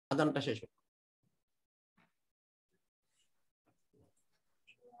আজানটা শেষ হোক।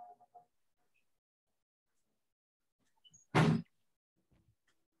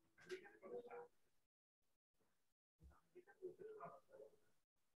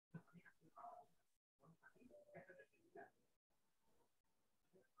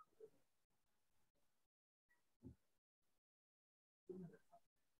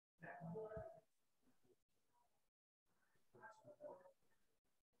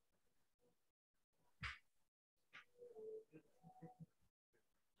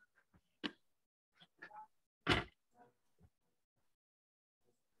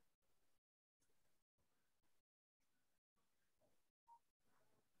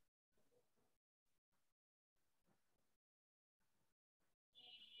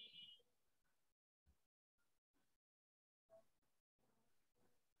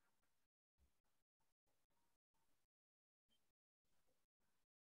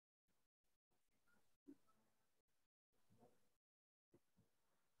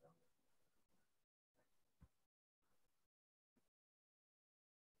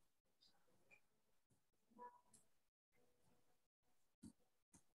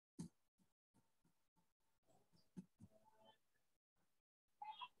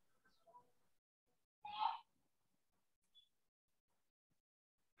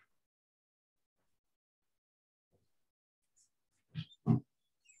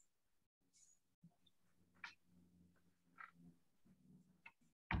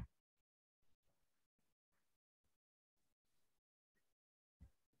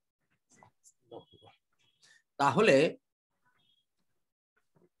 তাহলে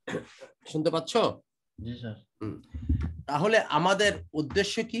শুনতে পাচ্ছ? জি স্যার। তাহলে আমাদের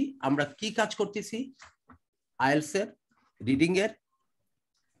উদ্দেশ্য কি, আমরা কি কাজ করতেছি? আইএলটিএস এর রিডিং এর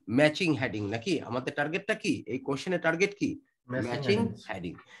ম্যাচিং হেডিং, নাকি আমাদের টার্গেটটা কি? এই কোশ্চেনের টার্গেট কি? Matching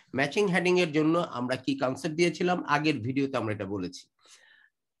heading. ম্যাচিং হেডিং এর জন্য আমরা কি কনসেপ্ট দিয়েছিলাম আগের ভিডিওতে আমরা এটা বলেছি।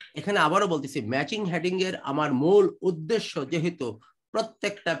 এখানে আবারও বলতেছি, ম্যাচিং হেডিং এর আমার মূল উদ্দেশ্য যেহেতু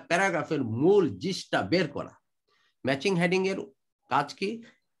প্রত্যেকটা প্যারাগ্রাফের মূল জিসটা বের করা। ম্যাচিং হেডিং এর কাজ কি?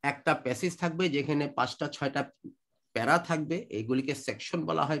 একটা প্যাসেজ থাকবে যেখানে 5টা 6টা প্যারা থাকবে, এইগুলিকে সেকশন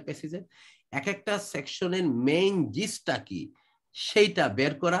বলা হয় প্যাসেজের। এক একটা সেকশনের মেইন জিসটা কি সেইটা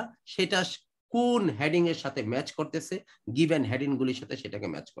বের করা, সেটা কোন হেডিং এর সাথে ম্যাচ করতেছে, গিভেন হেডিং গুলির সাথে সেটাকে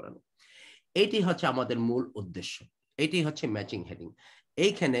ম্যাচ করানো। এটি হচ্ছে আমাদের মূল উদ্দেশ্য, এটি হচ্ছে ম্যাচিং হেডিং।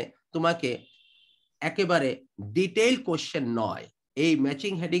 এইখানে তোমাকে একেবারে ডিটেইল কোশ্চেন নয়, এই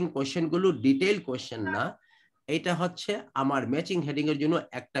ম্যাচিং হেডিং কোশ্চেন গুলো ডিটেইল কোশ্চেন না। এটা হচ্ছে আমার ম্যাচিং হেডিং এর জন্য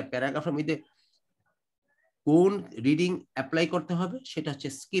একটা প্যারাগ্রাফের মধ্যে কোন রিডিং অ্যাপ্লাই করতে হবে সেটা হচ্ছে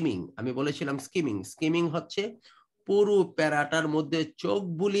স্কিমিং। আমি বলেছিলাম স্কিমিং। স্কিমিং হচ্ছে পুরো প্যারাটার মধ্যে চোখ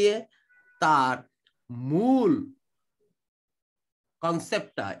বুলিয়ে তার মূল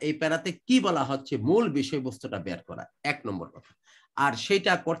কনসেপ্টটা, এই প্যারাতে কি বলা হচ্ছে মূল বিষয়বস্তুটা বের করা, 1 নম্বর কথা। আর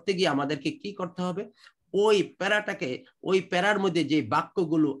সেটা করতে গিয়ে আমাদেরকে কি করতে হবে? ওই প্যারাটাকে, ওই প্যারার মধ্যে যে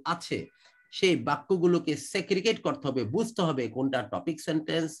বাক্যগুলো আছে সেই বাক্যগুলোকে সেগ্রিগেট করতে হবে, বুঝতে হবে কোনটা টপিক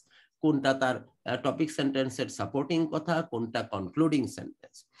সেন্টেন্স, কোনটা তার টপিক সেন্টেন্সের সাপোর্টিং কথা, কোনটা কনক্লুডিং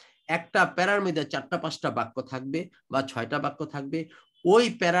সেন্টেন্স। একটা প্যারার মধ্যে 4টা 5টা বাক্য থাকবে বা 6টা বাক্য থাকবে। ওই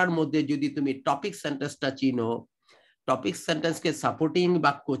প্যারার মধ্যে যদি তুমি টপিক সেন্টেন্সটা চিনো, টপিক সেন্টেন্সকে সাপোর্টিং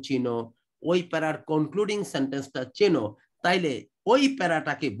বাক্য চিনো, ওই প্যারার কনক্লুডিং সেন্টেন্সটা চেনো, তাইলে ওই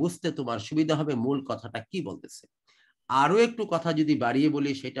প্যারাটাকে বুঝতে তোমার সুবিধা হবে মূল কথাটা কি বলতেছে। আরো একটু কথা যদি বাড়িয়ে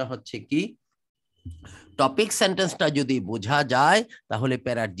বলি, সেটা হচ্ছে কি, টপিক সেন্টেন্সটা যদি বোঝা যায় তাহলে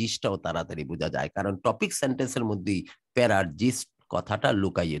প্যারার জিসটাও তাড়াতাড়ি বোঝা যায়, কারণ টপিক সেন্টেন্সের মধ্যেই প্যারার জিস কথাটা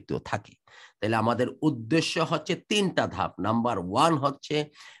লুকায়িত থাকে। তাহলে আমাদের উদ্দেশ্য হচ্ছে 3টা ধাপ। নাম্বার 1 হচ্ছে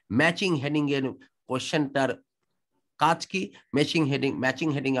ম্যাচিং হেডিং এর কোশ্চেনটার কাজ কি? Matching heading. ম্যাচিং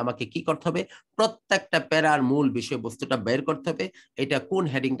হেডিং আমাকে কি করতে হবে? প্রত্যেকটা প্যারার মূল বিষয়বস্তুটা বের করতে হবে, এটা কোন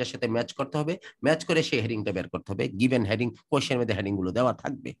হেডিংটার সাথে ম্যাচ করতে হবে, ম্যাচ করে সেই হেডিংটা বের করতে হবে। গিভেন হেডিং, কোশ্চেনের মধ্যে হেডিং গুলো দেওয়া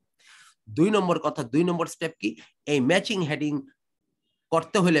থাকবে। 2 নম্বর কথা, 2 নম্বর স্টেপ কি? এই ম্যাচিং হেডিং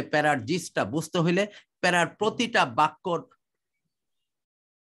করতে হলে, প্যারার জিসটা বুঝতে হলে প্যারার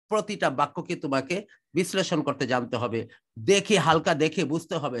প্রতিটা বাক্যকে তোমাকে বিশ্লেষণ করতে জানতে হবে। দেখে, হালকা দেখে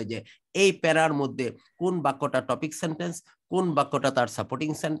বুঝতে হবে যে এই প্যারার মধ্যে কোন বাক্যটা টপিক সেন্টেন্স, কোন বাক্যটা তার সাপোর্টিং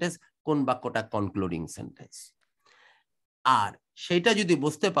সেন্টেন্স, কোন বাক্যটা কনক্লুডিং সেন্টেন্স। আর সেটা যদি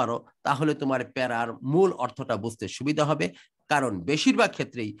বুঝতে পারো তাহলে তোমার প্যারার মূল অর্থটা বুঝতে সুবিধা হবে, কারণ বেশিরভাগ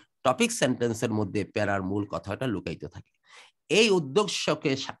ক্ষেত্রেই টপিক সেন্টেন্সের মধ্যে প্যারার মূল কথাটা লুকায়িত থাকে। এই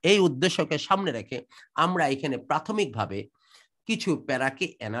উদ্দেশ্যকে সামনে রেখে আমরা এখানে প্রাথমিকভাবে কিছু প্যারাকে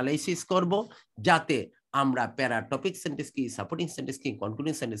অ্যানালাইসিস করব, যাতে আমরা প্যারা টপিক সেন্টেন্স কি, সাপোর্টিং সেন্টেন্স কি,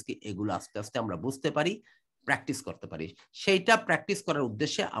 কনক্লুডিং সেন্টেন্স কি, এগুলো আস্তে আস্তে আমরা বুঝতে পারি। প্র্যাকটিস করতে পারি। সেইটা প্র্যাকটিস করার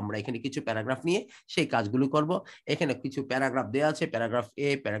উদ্দেশ্যে আমরা এখানে কিছু প্যারাগ্রাফ নিয়ে সেই কাজগুলো করব। এখানে কিছু প্যারাগ্রাফ দেওয়া আছে, প্যারাগ্রাফ এ,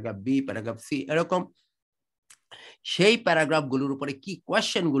 প্যারাগ্রাফ বি, প্যারাগ্রাফ সি, এরকম। সেই প্যারাগ্রাফগুলোর উপরে কি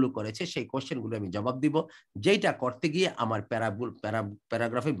কোয়েশ্চেনগুলো করেছে সেই কোয়েশ্চেনগুলো আমি জবাব দিব, যেটা করতে গিয়ে আমার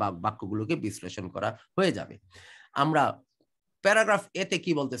প্যারাগ্রাফে বাক্যগুলোকে বিশ্লেষণ করা হয়ে যাবে। আমরা প্যারাগ্রাফ এতে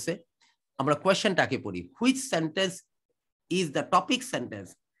কি বলতেছে, আমরা কোয়েশ্চেনটাকে পড়ি। Which sentence is the topic sentence,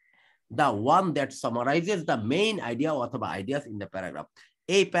 the one that summarizes the main idea অথবা ideas in the paragraph?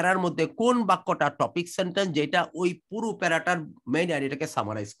 এই প্যারার মধ্যে কোন বাক্যটা টপিক সেন্টেন্স, যেটা ওই পুরো প্যারাটার মেইন আইডিয়াটাকে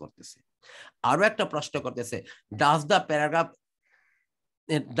সামারাইজ করতেছে। আরো একটা প্রশ্ন করতেছে, does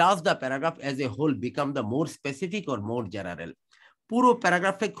the paragraph as a whole become the more specific or more general? পুরো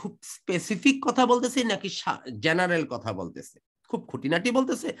প্যারাগ্রাফে খুব স্পেসিফিক কথা বলতেছে নাকি জেনারেল কথা বলতেছে, খুব খুঁটিনাটি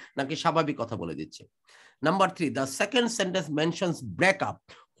বলতেছে নাকি স্বাভাবিক কথা বলে দিচ্ছে। Number 3, the second sentence mentions breakup.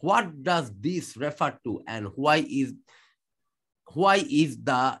 What does this refer to and why is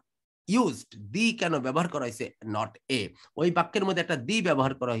the used? দি কেন ব্যবহার করা হয়েছে, নট এ? ওই বাক্যের মধ্যে একটা দি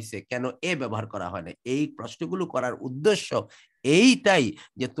ব্যবহার করা হয়েছে, কেন এ ব্যবহার করা হয় না? এই প্রশ্নগুলো করার উদ্দেশ্য এইটাই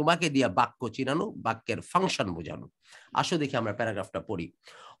যে তোমাকে দিয়া বাক্য চিনানো, বাক্যের ফাংশন বোঝানো। আসো দেখি আমরা প্যারাগ্রাফটা পড়ি।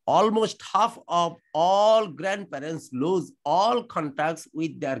 Almost half of all grandparents lose all contacts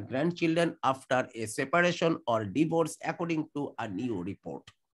with their grandchildren after a separation or divorce, according to a new report.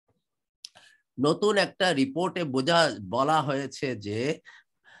 নতুন একটা রিপোর্টে বলা হয়েছে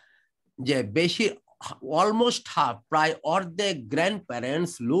যে বেশি, অলমোস্ট হাফ, প্রায় অর্ধেক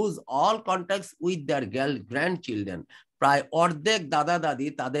grandparents loose all contacts with their গ্র্যান্ডচিলড্রেন, প্রায় অর্ধেক দাদা দাদি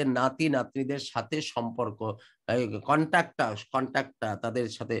তাদের নাতি নাতনিদের সাথে সম্পর্ক, কন্ট্যাক্টটা তাদের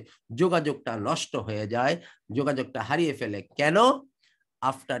সাথে যোগাযোগটা নষ্ট হয়ে যায়, যোগাযোগটা হারিয়ে ফেলে। কেন?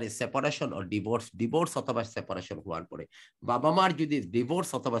 After a separation or divorce অথবা সেপারেশন হওয়ার পরে। বাবা মার যদি ডিভোর্স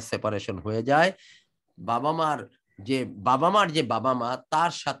অথবা সেপারেশন হয়ে যায়, বাবা মার যে বাবা মা,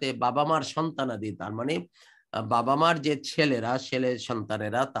 তার সাথে বাবা মার সন্তানাদি, তার মানে বাবা মার যে ছেলে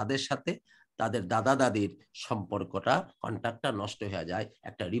সন্তানেরা, তাদের সাথে তাদের দাদা দাদির সম্পর্কটা, কন্ট্যাক্টটা নষ্ট হয়ে যায়।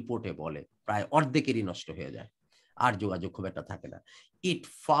 একটা রিপোর্টে বলে প্রায় অর্ধেকেরই নষ্ট হয়ে যায়, আর যোগাযোগ খুব একটা থাকে না। It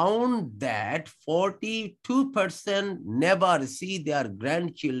found that 42% never see their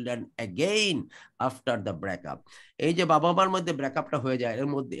grandchildren again after the breakup. এই যে বাবা মার মধ্যে ব্রেকআপটা হয়ে যায়,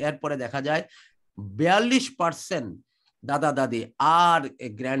 এরপরে দেখা যায় 42% দাদা দাদি আর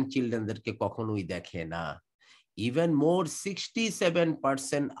গ্র্যান্ডচিলড্রেনদেরকে কখনোই দেখে না। Even more,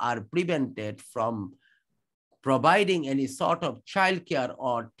 67% are prevented from providing any sort of childcare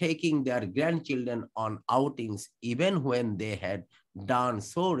or taking their grandchildren on outings, even when they had done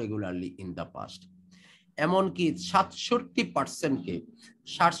so regularly in the past. এমনকি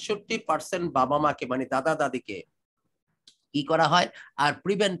 67% বাবা মাকে, মানে দাদা দাদিকে কি করা হয়, আর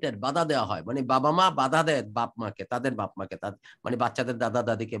প্রিভেন্টেড, বাধা দেওয়া হয়, মানে বাবা মা বাধা দেয় বাপ মাকে, তাদের বাপ মাকে, মানে বাচ্চাদের দাদা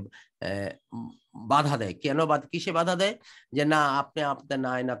দাদিকে বাধা দেয়। কেন কিসে বাধা দেয়? যে না, আপনি আপনার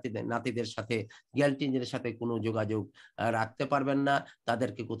নাতিদের সাথে, গ্র্যান্ডচিলড্রেনের সাথে কোনো যোগাযোগ রাখতে পারবেন না,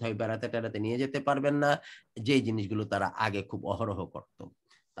 তাদেরকে কোথাও বেড়াতে টেড়াতে নিয়ে যেতে পারবেন না, যে জিনিসগুলো তারা আগে খুব অহরহ করত।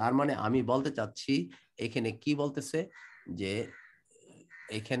 তার মানে আমি বলতে চাচ্ছি, এখানে কি বলতেছে, যে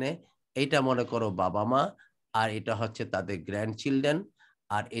এখানে এইটা মনে করো বাবা মা, আর এটা হচ্ছে তাদের গ্র্যান্ডচিলড্রেন,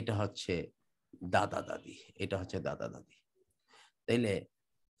 আর এটা হচ্ছে দাদা দাদি, এটা হচ্ছে দাদা দাদি। তাইলে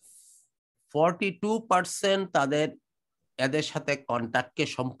 42% এদের সাথে কন্ট্যাক্টকে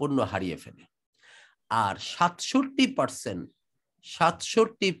সম্পূর্ণ হারিয়ে ফেলে, আর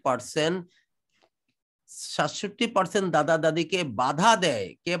 67% দাদা দাদিকে বাধা দেয়।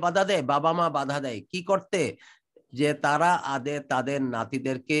 কে বাধা দেয়? বাবা মা বাধা দেয়। কি করতে? যে তারা তাদের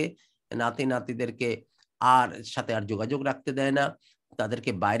নাতিদেরকে আর সাথে আর যোগাযোগ রাখতে দেয় না,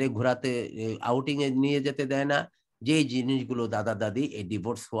 তাদেরকে বাইরে ঘোরাতে, আউটিং এ নিয়ে যেতে দেয় না, যে জিনিসগুলো দাদা দাদি এই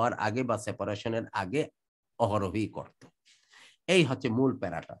ডিভোর্স হওয়ার আগে বা সেপারেশনের আগে অহরহই করত। এই হচ্ছে মূল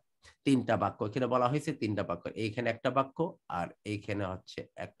প্যারাটা। 3টা বাক্য এখানে বলা হয়েছে, 3টা বাক্য, এইখানে একটা বাক্য, আর এইখানে হচ্ছে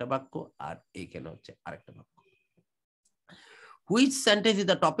একটা বাক্য, আর এইখানে হচ্ছে আরেকটা বাক্য। Which sentence is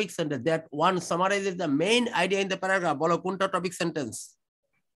the topic sentence? That one summarizes the main idea in the paragraph. বলো কোনটা topic sentence?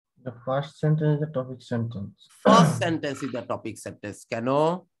 The first sentence is the topic sentence. First sentence is the topic sentence. কেন?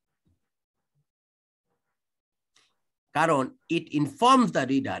 কারণ it informs the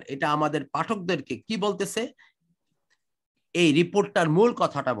reader. এটা আমাদের পাঠকদেরকে কি বলতেছে? এই রিপোর্টটার মূল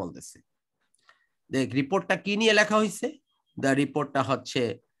কথাটা বলতেছে। দেখ, রিপোর্টটা কি নিয়ে লেখা হয়েছে? দ্য রিপোর্টটা হচ্ছে,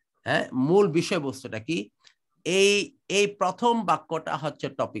 মূল বিষয়বস্তুটা কি? এই প্রথম বাক্যটা হচ্ছে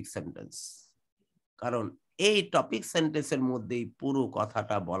টপিক সেন্টেন্স, কারণ এই টপিক সেন্টেন্সের মধ্যেই পুরো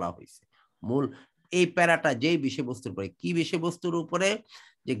কথাটা বলা হয়েছে। মূল এই প্যারাটা যেই বিষয়বস্তুর উপরে, কি বিষয়বস্তুর উপরে,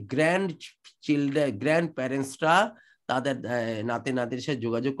 যে গ্র্যান্ড প্যারেন্টসরা তাদের নাতি নাতির সাথে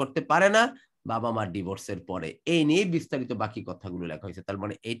যোগাযোগ করতে পারে না বাবা মার ডিভোর্সের পরে। এই নিয়ে বিস্তারিত বাকি কথাগুলো লেখা হয়েছে। তার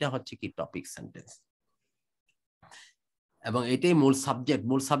মানে এটা হচ্ছে কি টপিক সেন্টেন্স, এবং এটাই মূল সাবজেক্ট।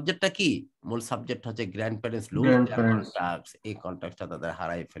 মূল সাবজেক্টটা কি? মূল সাবজেক্ট হচ্ছে গ্র্যান্ড প্যারেন্টস লুজ দেয়ার কন্ট্রাক্টস। এই কন্ট্রাক্টটা তাদের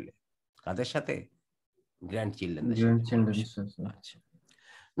হারাই ফেলে কাদের সাথে? গ্র্যান্ড চিলড্রেনদের সাথে। আচ্ছা,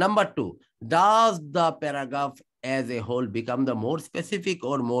 number 2, does the paragraph as a whole become the more specific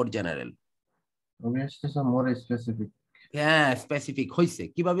or more general? Obviously, some more specific. হ্যাঁ, স্পেসিফিক হইছে।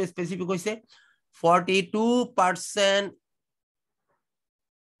 কিভাবে স্পেসিফিক হইছে? 42%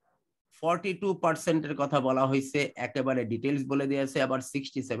 42% কথা বলা হয়েছে, একেবারে ডিটেইলস বলে দিয়েছে। আবার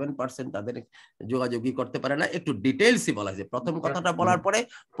 67% তাদের যোগাযোগই করতে পারে না, একটু ডিটেইলসই বলা হয়েছে। প্রথম কথাটা বলার পরে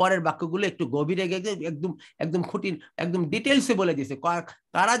পরের বাক্যগুলো একটু গভীরে গিয়ে একদম একদম খুঁটিন একদম ডিটেইলসে বলে দিয়েছে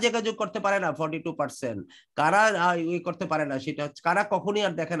কারা যোগাযোগ করতে পারে না 42%, কারা করতে পারে না সেটা হচ্ছে, কারা কখনই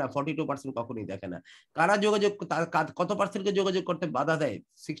আর দেখে না 42% কখনই দেখে না, কারা যোগাযোগ কত পার্সেন্টকে যোগাযোগ করতে বাধা দেয়,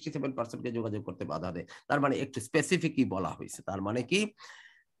 67%কে যোগাযোগ করতে বাধা দেয়। তার মানে একটু স্পেসিফিকই বলা হয়েছে। তার মানে কি?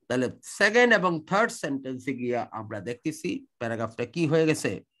 তাহলে সেকেন্ড এবং থার্ড সেন্টেন্সে গিয়ে আমরা দেখতেছি প্যারাগ্রাফটা কি হয়ে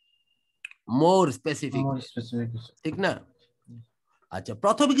গেছে, মোর স্পেসিফিক, ঠিক না? আচ্ছা,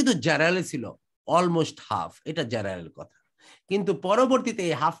 প্রথমে কিন্তু জেনারেল ছিল অলমোস্ট হাফ, এটা জেনারেল কথা, কিন্তু পরবর্তীতে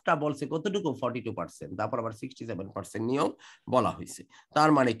এই হাফটা বলছে কতটুকু? 42%, তারপর আবার 67% নিয়েও বলা হয়েছে। তার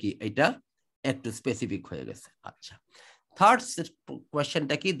মানে কি এটা একটু স্পেসিফিক হয়ে গেছে। আচ্ছা, থার্ড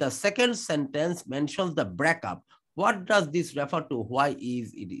কোয়েশ্চেনটা কি? The second sentence mentions the breakup. What does this refer to? Why is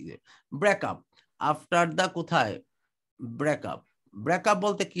it? Breakup after the কোথায় ব্রেকআপ? ব্রেকআপ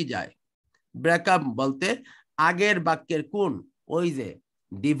বলতে কি যায়? ব্রেকআপ বলতে আগের বাক্যের কোন, ওই যে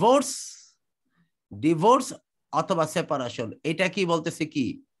ডিভোর্স, ডিভোর্স অথবা সেপারেশন, এটা কি বলতেছে? কি?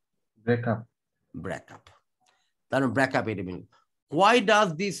 ব্রেকআপ। ব্রেকআপ। তার ব্রেকআপ এটা মিন। Why does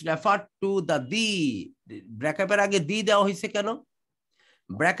this refer to the the? ব্রেকআপের আগে দি দেওয়া হয়েছে কেন?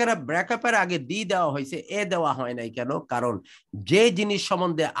 ব্রেকআপের আগে দি দেওয়া হয়েছে, এ দেওয়া হয় নাই কেন? কারণ যে জিনিস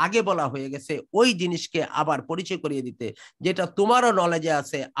সম্বন্ধে আগে বলা হয়ে গেছে ওই জিনিসকে আবার পরিচয় করিয়ে দিতে, যেটা তোমারও নলেজে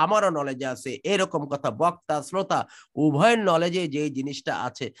আছে আমারও নলেজে আছে, এরকম কথা বক্তা শ্রোতা উভয়ের নলেজে যে জিনিসটা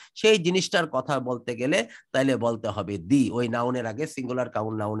আছে সেই জিনিসটার কথা বলতে গেলে তাইলে বলতে হবে দি। ওই নাউনের আগে, সিঙ্গুলার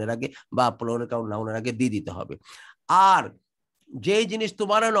কাউন্ট নাউনের আগে বা প্লুরাল কাউন্ট নাউনের আগে দি দিতে হবে। আর যে জিনিস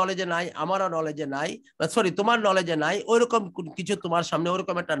তোমারও নলেজে নাই আমারও নলেজে নাই, সরি তোমার নলেজে নাই, ওইরকম কিছু তোমার সামনে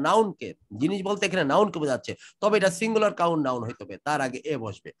ওইরকম একটা নাউনকে, জিনিস বলতে এখানে নাউনকে বোঝাচ্ছে, তবে এটা সিঙ্গুলার কাউন্ট নাউন হইতে হবে, তার আগে এ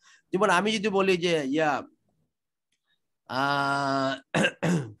বসবে। যেমন আমি যদি বলি যে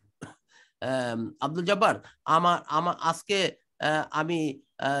আব্দুল জব্বার, আমার আজকে আমি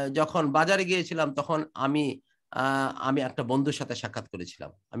যখন বাজারে গিয়েছিলাম তখন আমি একটা বন্ধুর সাথে সাক্ষাৎ করেছিলাম,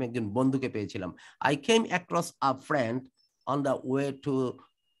 আমি একজন বন্ধুকে পেয়েছিলাম। I came across a friend on the way to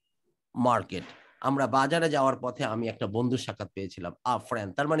market. আমরা বাজারে যাওয়ার পথে আমি একটা বন্ধুর সাক্ষাৎ পেয়েছিলাম, আ ফ্রেন্ড।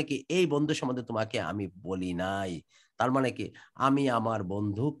 তার মানে কি এই বন্ধু সম্বন্ধে তোমাকে আমি বলি নাই। তার মানে কি আমি আমার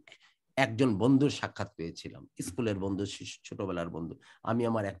বন্ধু, একজন বন্ধুর সাক্ষাৎ পেয়েছিলাম, স্কুলের বন্ধু, ছোটবেলার বন্ধু। আমি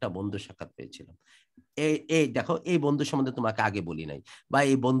আমার একটা বন্ধুর সাক্ষাৎ পেয়েছিলাম। এই দেখো, এই বন্ধু সম্বন্ধে তোমাকে আগে বলি নাই, বা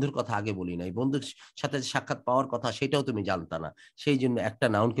এই বন্ধুর কথা আগে বলি নাই, বন্ধুর সাথে সাক্ষাৎ পাওয়ার কথা সেটাও তুমি জানতা না, সেই জন্য একটা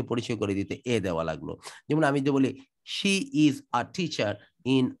নাউনকে পরিচয় করে দিতে এ দেওয়া লাগলো। যেমন আমি যদি বলি she is a teacher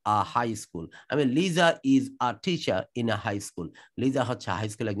in a high school, আমি Liza is a teacher in a high school. Liza হচ্ছে হাই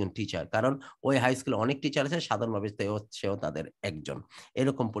স্কুল একজন টিচার, কারণ ওই হাই স্কুলে অনেক টিচার আছে, সাধারণভাবে সেও তাদের একজন,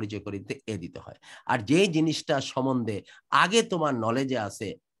 এরকম পরিচয় করে দিতে এ দিতে হয়। আর যে জিনিসটা সম্বন্ধে আগে তোমার নলেজে আছে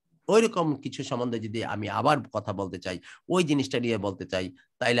ওইরকম কিছু সম্বন্ধে যদি আমি আবার কথা বলতে চাই, ওই জিনিসটা নিয়ে বলতে চাই,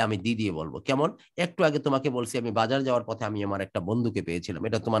 তাইলে আমি দি দিয়ে বলবো। কেমন? একটু আগে তোমাকে বলছি আমি বাজার যাওয়ার পথে আমি আমার একটা বন্ধুকে পেয়েছিলাম,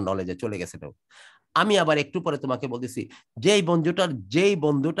 এটা তোমার নলেজে চলে গেছে। আমি আবার একটু পরে তোমাকে বলতেছি যেই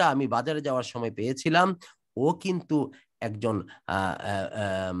বন্ধুটা আমি বাজারে যাওয়ার সময় পেয়েছিলাম ও কিন্তু একজন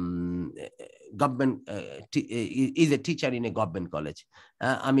government, is a teacher in a government college.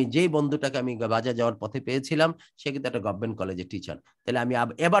 আমি যেই বন্ধুটাকে আমি বাজারে যাওয়ার পথে পেয়েছিলাম সে কিন্তু একটা গভর্নমেন্ট কলেজের টিচার। তাহলে আমি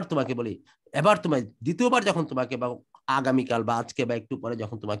এবার তোমাকে বলি, এবার তোমায় দ্বিতীয়বার যখন তোমাকে বা আগামীকাল বা আজকে বা একটু পরে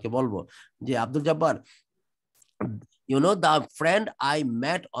যখন তোমাকে বলবো যে Abdul Jabbar, you know the friend I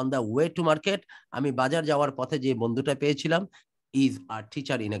met on the way to market, আমি বাজার যাওয়ার পথে যে বন্ধুটা পেয়েছিলাম is a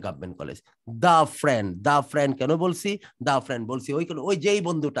teacher in a government college. The friend কেন বলছি? The friend বলছি ওই যেই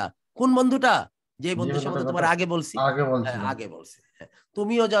বন্ধুটা, কোন বন্ধুটা? যে বন্ধুর সম্বন্ধে তোমার আগে বলছি, আগে বলছি।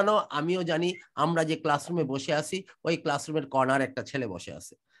 তুমিও জানো আমিও জানি, আমরা যে ক্লাসরুমে বসে আছি ওই ক্লাসরুমের কর্নার একটা ছেলে বসে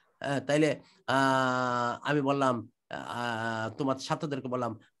আছে। তাইলে আমি বললাম, তোমার ছাত্রদেরকে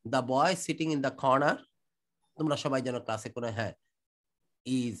বললাম the boy sitting in the corner, তোমরা সবাই যেন ক্লাসে করে, হ্যাঁ,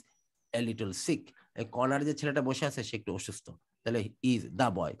 ইজ এ লিটল সিক, এই কর্নারে যে ছেলেটা বসে আছে সে একটু অসুস্থ, তাহলে ইজ দ্য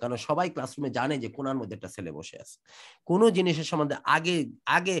বয়, কারণ সবাই ক্লাসরুমে জানে যে কোনার মধ্যে একটা ছেলে বসে আছে। কোনো জিনিসের সম্বন্ধে আগে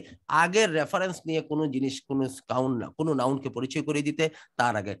আগে আগের রেফারেন্স নিয়ে কোনো জিনিস কোনো কাউন না কোনো নাউনকে পরিচয় করে দিতে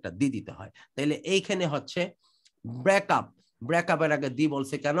তার আগে একটা দি দিতে হয়। তাহলে এইখানে হচ্ছে ব্রেকআপ, ব্রেকআপের আগে দি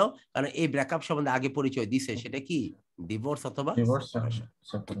বলছে কেন? কারণ এই ব্রেকআপ সম্বন্ধে আগে পরিচয় দিছে, সেটা কি ডিভোর্স অথবা সেপারেশন।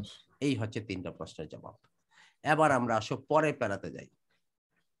 এই হচ্ছে 3টা প্রশ্নের জবাব। এবার আমরা আসো পরের প্যারাতে যাই,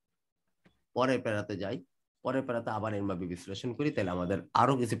 পরের প্যারাতে যাই, পরের প্যারাতে আবার এমভাবে বিশ্লেষণ করি, তাহলে আমাদের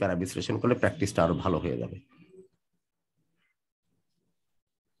আরো কিছু প্যারা বিশ্লেষণ করলে প্র্যাকটিসটা আরো ভালো হয়ে যাবে।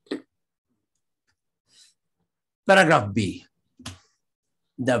 Paragraph B,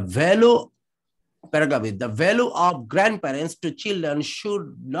 the value paragraph is the value of grandparents to children should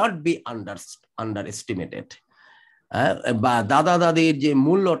not be underestimated. বা দাদা দাদির যে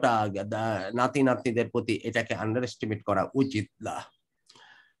মূল্যটা নাতি নাতনিদের প্রতি, এটাকে আন্ডার এস্টিমেট করা উচিত না।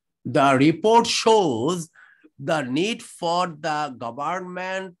 The report shows the need for the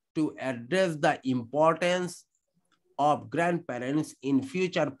government to address the importance of grandparents in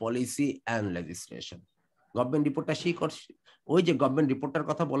future policy and legislation. Government রিপোর্টটা সেই করছে, ওই যে গভর্নমেন্ট রিপোর্টের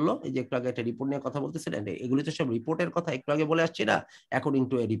কথা বললো, এই যে একটু আগে একটা রিপোর্ট নিয়ে কথা বলতেছিলেন, এগুলি তো সব রিপোর্টের কথা একটু আগে বলে আসছি না, অ্যাকর্ডিং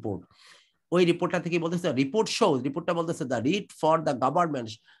টু এ রিপোর্ট। ওই রিপোর্টটা থেকে বলতেছে, রিপোর্ট শোজ, রিপোর্টটা বলতেছে the need for the government,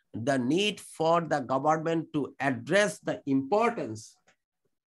 the need for the government to address the importance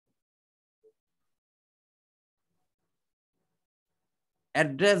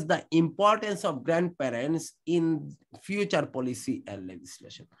of grandparents in future policy and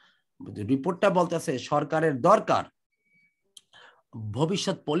legislation. রিপোর্টটা বলতেছে সরকারের দরকার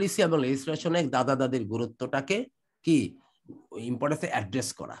ভবিষ্যৎ পলিসি এবং লেজিসলেশনে দাদা দাদির গুরুত্বটাকে কি ইম্পর্টেন্স অ্যাড্রেস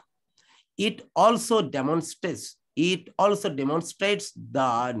করা। It also demonstrates the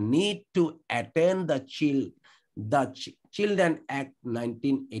need to attain the Children Act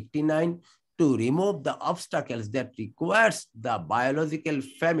 1989 to remove the obstacles that requires the biological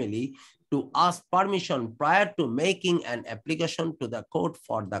family to ask permission prior to making an application to the court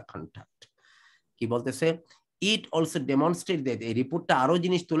for the contact. কি বলতেছে? It also demonstrates that এই রিপোর্টটা আরো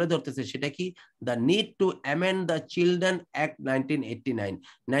জিনিস তুলে ধরতেছে, সেটা কি? The need to amend the Children Act 1989.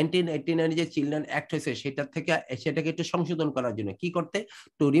 1989 যে চিলড্রেন অ্যাক্ট হয়েছে সেটাকে একটু সংশোধন করার জন্য কি করতে?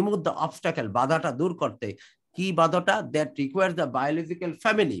 To remove the obstacle, বাধাটা দূর করতে। কি বাধাটা? That requires the biological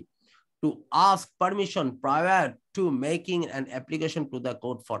family to ask permission prior to making an application to the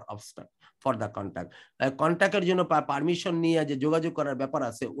court for the contact. কন্ট্যাক্টের জন্য পারমিশন নিয়ে যে যোগাযোগ করার ব্যাপার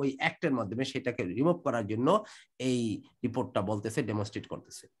আছে ওই অ্যাক্টের মাধ্যমে, সেটাকে রিমুভ করার জন্য এই রিপোর্টটা বলতেছে, ডেমনস্ট্রেট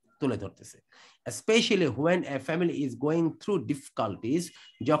করতেছে, তুলে ধরতেছে। Especially when a family is going through difficulties,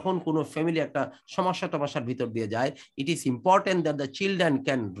 যখন কোনো ফ্যামিলি একটা সমস্যার ভিতর দিয়ে যায়, it is important that the children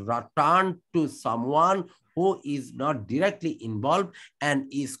can return to someone who is not directly involved and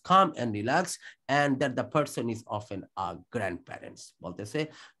is calm and relaxed, and that the person is often a grandparents. বলতেছে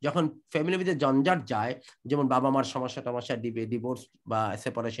যখন ফ্যামিলির ভিতরে জঞ্জাট যায়, যেমন বাবা মার সমস্যা ডিভোর্স বা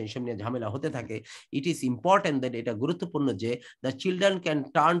সেপারেশন এসব নিয়ে ঝামেলা হতে থাকে, ইট ইজ ইম্পর্টেন্ট দ্যাট, এটা গুরুত্বপূর্ণ যে the children can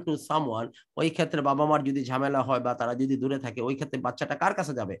turn to someone, ওই ক্ষেত্রে বাবা মার যদি ঝামেলা হয় বা তারা যদি দূরে থাকে, ওই ক্ষেত্রে বাচ্চাটা কার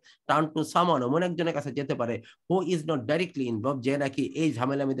কাছে যাবে? টার্ন টু সামওয়ান, এমন একজনের কাছে যেতে পারে who is not directly involve, যে নাকি এই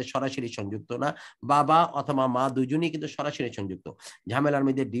ঝামেলার মধ্যে সরাসরি সংযুক্ত না। বাবা অথবা মা দুজনেই কিন্তু সরাসরি সংযুক্ত ঝামেলার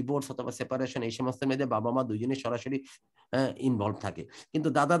মধ্যে, ডিভোর্স অথবা সেপারেশন এই সমস্ত মধ্যে বাবা মা দুজনেই সরাসরি ইনভলভ থাকে, কিন্তু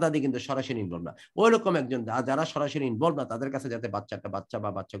দাদা দাদি কিন্তু সরাসরি ইনভলভ না। ওইরকম একজন যারা সরাসরি ইনভলভ না, তাদের কাছে যাতে বাচ্চা বা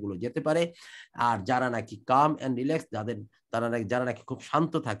বাচ্চাগুলো যেতে পারে। আর যারা নাকি কাম এন্ড রিল্যাক্স, যারা নাকি খুব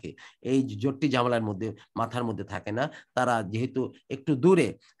শান্ত থাকে, এই জটিল ঝামেলার মধ্যে মাথার মধ্যে থাকে না, তারা যেহেতু একটু দূরে,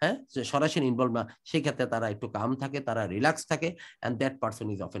 সরাসরি ইনভলভ না, সেই ক্ষেত্রে তারা একটু কাম থাকে, তারা রিল্যাক্স থাকে, and that person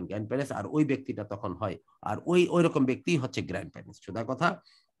is often grand parents. আর ওই ব্যক্তিটা তখন হয়, আর ওই রকম ব্যক্তি হচ্ছে গ্র্যান্ড প্যারেন্টস। সোজা কথা,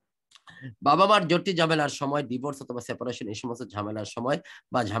 বাবা মার জটিল ঝামেলার সময়, ডিভোর্স অথবা সেপারেশন এই সমস্ত ঝামেলার সময়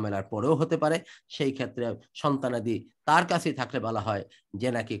বা ঝামেলার পরেও হতে পারে, সেই ক্ষেত্রে সন্তানাদি তার কাছেই থাকলে বলা হয় যে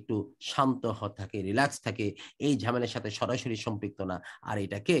নাকি একটু শান্ত থাকে, রিল্যাক্স থাকে, এই ঝামেলার সাথে সরাসরি সম্পৃক্ত না। আর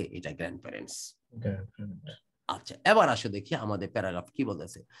এটা গ্র্যান্ড প্যারেন্টস। আচ্ছা, এবার আসো দেখি আমাদের প্যারাগ্রাফ কি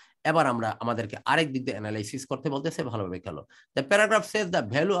বলতেছে। এবার আমরা আমাদেরকে আরেক দিক দিয়ে অ্যানালাইসিস করতে বলতেছে, ভালোভাবে খেলো। The paragraph says the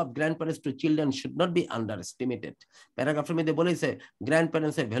value of grandparents to children should not be underestimated. প্যারাগ্রাফের মধ্যে বলেছে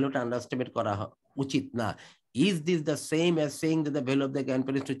গ্র্যান্ডপ্যারেন্টস এর ভ্যালুটা আন্ডারএস্টিমেট করা উচিত না। Is this the same as saying that the value of the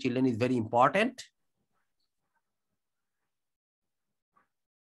grandparents to children is very important?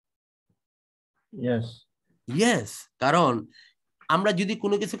 Yes, কারণ আমরা যদি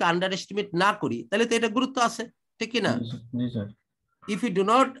কোনো কিছুকে আন্ডার এস্টিমেট না করি, তাহলে তো এটা গুরুত্ব আছে, ঠিক কি না? If you do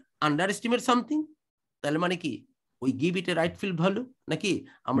not under estimate something, তাহলে মানে কি we give it A Writefull value, নাকি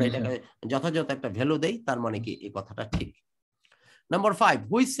আমরা এটাকে যথাযথ একটা ভ্যালু দেই, তার মানে কি এই কথাটা ঠিক। Number 5,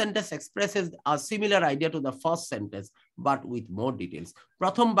 which sentence expresses a similar idea to the first sentence but with more details?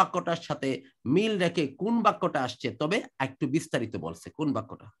 প্রথম বাক্যটার সাথে মিল রেখে কোন বাক্যটা আসছে তবে একটু বিস্তারিত বলছে কোন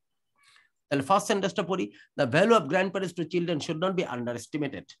বাক্যটা? তাহলে ফার্স্ট সেন্টেন্সটা পড়ি, the value of grandparents to children should not be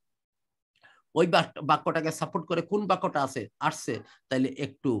underestimated. ওই বাক্যটাকে সাপোর্ট করে কোন বাক্যটা আসছে তাইলে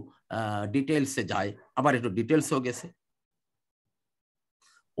একটু ডিটেইলসে যায়, আবার একটু ডিটেইলসেও গেছে।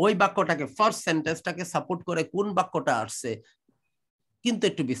 ওই বাক্যটাকে ফার্স্ট সেন্টেন্সটাকে সাপোর্ট করে কোন বাক্যটা আসছে কিন্তু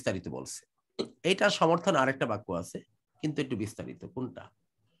একটু বিস্তারিত বলছে। এটা সমর্থন আরেকটা বাক্য আছে কিন্তু একটু বিস্তারিত, কোনটা?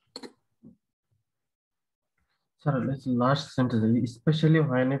 Sir, let's last sentence, especially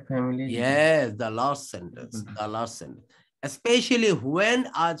when a family. Yes, the last sentence, the last sentence. Especially when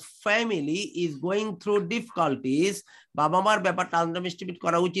a family is going through difficulties, বাবা মার ব্যাপারটা আন্ডারএস্টিমেট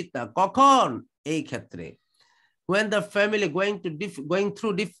করা উচিত না। কখন? এই ক্ষেত্রে when the family going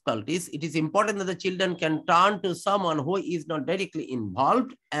through difficulties, it is important that the children can turn to someone who is not directly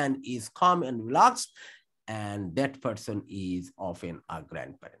involved and is calm and relaxed, and that person is often a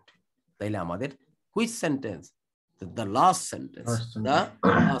grandparent. তাইলে আমাদের which sentence? The last sentence. The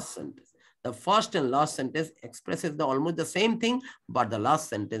last sentence. The first and last sentence expresses almost the same thing, but the last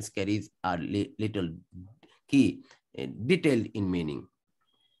sentence carries a little key detailed in meaning.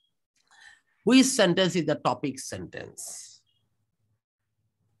 Which sentence is the topic sentence?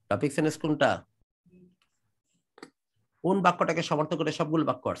 Topic sentence কোনটা? কোন বাক্যটাকে সমর্থন করে সবগুলো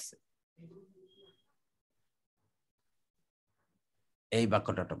বাক্য আসছে? এই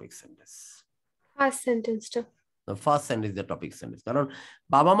বাক্যটা topic sentence. First সেন্টেন্সটা। The first sentence is the topic sentence. কারণ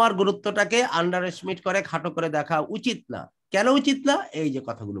বাবা মার গুরুত্বটাকে আন্ডার এস্টিমেট করে খাটো করে দেখা উচিত না। কেন উচিত না? এই যে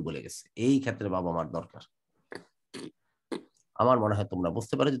কথাগুলো বলে গেছে, এই ক্ষেত্রে বাবা মার দরকার। আমার মনে হয় তোমরা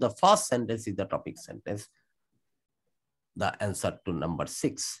বুঝতে পারো যে the first sentence is the topic sentence. The answer to number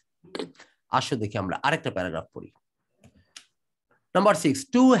 6. আসো দেখি আমরা আরেকটা প্যারাগ্রাফ পড়ি। Number 6,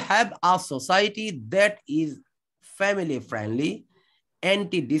 to have a society that is family friendly,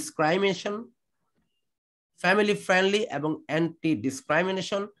 anti-discrimination, family friendly এবং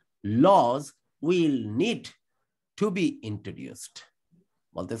anti-discrimination laws will need to be introduced.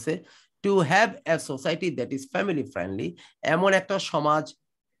 বলতেছে to have a society that is family friendly, এমন একটা সমাজ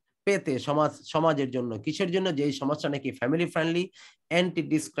পেতে, সমাজের জন্য, কিসের জন্য? যে সমাজটা নাকি family friendly, anti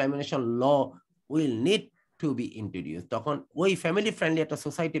discrimination law will need to B introduce. তখন ওই ফ্যামিলি ফ্রেন্ডলি একটা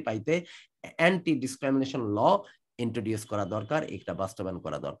সোসাইটি পাইতে অ্যান্টি ডিসক্রিমিনেশন ল ইন্ট্রোডিউস করা দরকার, এটা বাস্তবায়ন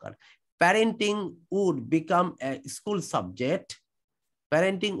করা দরকার। Parenting would become a school subject,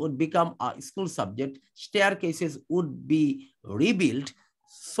 parenting would become a school subject, staircases would be rebuilt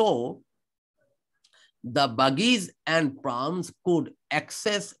so the buggies and prams could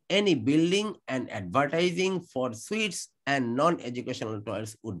access any building, and advertising for sweets and non-educational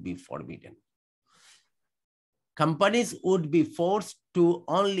toys would be forbidden. Companies would be forced to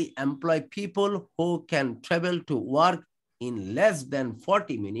only employ people who can travel to work in less than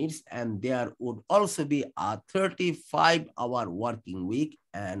 40 minutes, and there would also be a 35-hour working week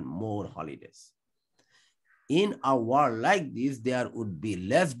and more holidays. In a world like this, there would be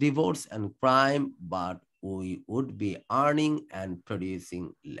less divorce and crime, but we would be earning and producing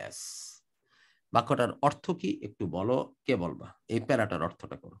less. বাক্যটার অর্থ কি একটু বলো, কে বলবা? এই প্যারাটার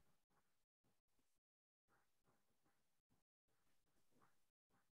অর্থটা করো।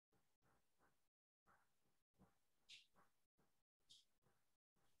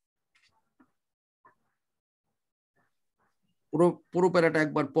 পুরো প্যারাটা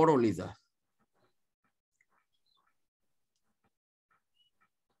একবার পড়ো লিজা।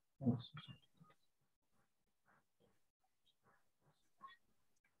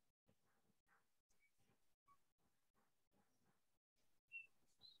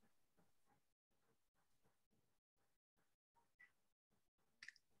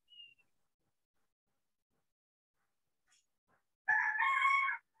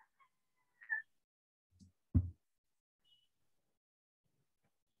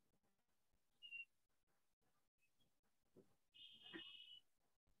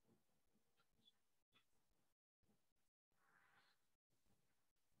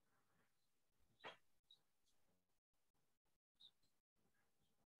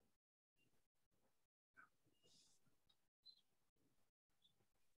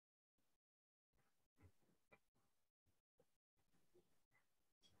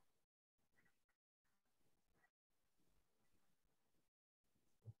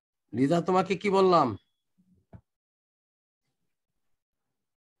 লিজা তোমাকে কি বললাম?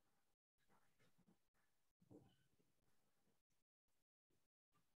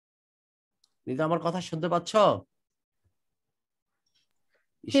 লিজা আমার কথা শুনতে পাচ্ছ?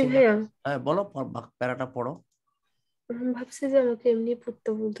 হ্যাঁ বলো, প্যারাটা পড়ো। ভাবছি যে আমাকে এমনি পড়তে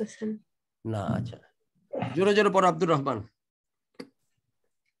বলতেছেন। না আচ্ছা, জোরে জোরে পড়ো। Abdur Rahman,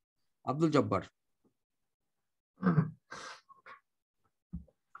 Abdul Jabbar.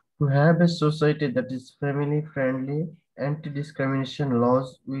 To have a society that is family friendly, anti-discrimination laws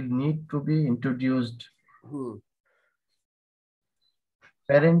will need to be introduced.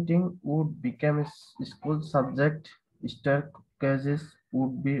 Parenting would become a school subject. Staircases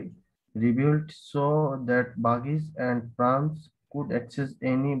would be rebuilt so that buggies and prams could access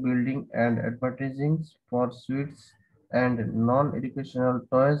any building, and advertising for sweets and non-educational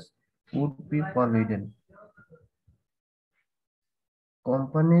toys would be forbidden.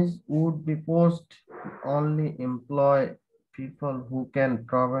 Companies would be forced to only employ people who can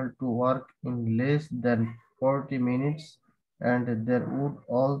travel to work in less than 40 minutes, and there would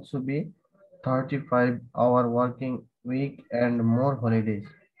also be 35-hour working week and more holidays.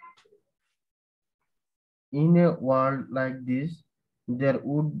 In a world like this, there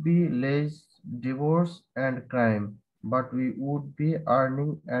would be less divorce and crime, but we would be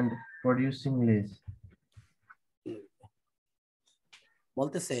earning and producing less.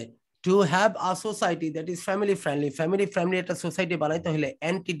 বলতেছে to have a society that is family friendly, family friendly একটা society বানাইতে হলে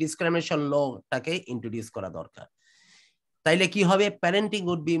anti discrimination লটাকে introduce করা দরকার। তাইলে কি হবে, parenting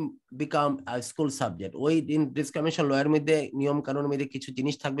would be become school subject. ওই ডিসক্রিমিনেশন ল এর মধ্যে নিয়ম কানুনের মধ্যে কিছু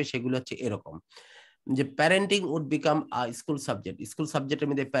জিনিস থাকবে, সেগুলো হচ্ছে এরকম যে parenting would become school subject, school সাবজেক্টের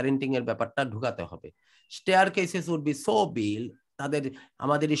মধ্যে প্যারেন্টিং এর ব্যাপারটা ঢুকাতে হবে। Stair cases would be so বিল, তাদের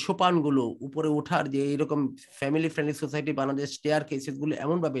আমাদের এই সোপানগুলো উপরে ওঠার যে এইরকম ফ্যামিলি ফ্রেন্ডলি সোসাইটি বানাতে স্টেয়ার কেসেস গুলো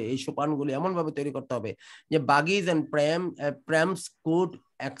এমন ভাবে, এই সোপানগুলো এমন ভাবে তৈরি করতে হবে যে বাগিজ and প্র্যামস could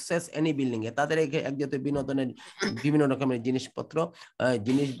access any building এ, তাদের এক জাতীয় বিনোদনের বিভিন্ন রকমের জিনিসপত্র,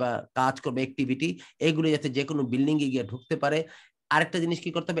 জিনিস বা কাজ করবে অ্যাক্টিভিটি, এগুলো যাতে যে কোনো বিল্ডিং এ গিয়ে ঢুকতে পারে। আরেকটা জিনিস কি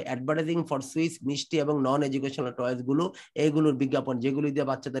করতে হবে, অ্যাডভার্টাইজিং ফর সুইটস, মিষ্টি এবং নন এডুকেশনাল টয়েস গুলো, এইগুলোর বিজ্ঞাপন যেগুলো দিয়ে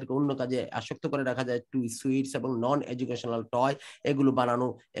বাচ্চাদেরকে অন্য কাজে আসক্ত করে রাখা যায়, টু সুইটস এবং নন এডুকেশনাল টয়, এগুলো বানানো,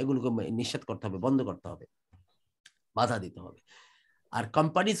 এগুলোকে নিষেধ করতে হবে, বন্ধ করতে হবে, বাধা দিতে হবে। আর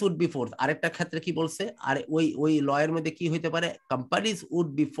কোম্পানিজ উড বি ফোর্স, আরেকটা ক্ষেত্রে কি বলছে, আর ওই লয়ের মধ্যে কি হইতে পারে, companies would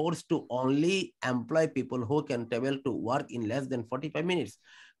be force to only employ people who can travel to work in less than 45 minutes.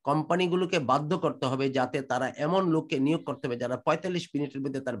 কোম্পানিগুলোকে বাধ্য করতে হবে যাতে তারা এমন লোককে নিয়োগ করতে হবে যারা 45 মিনিটের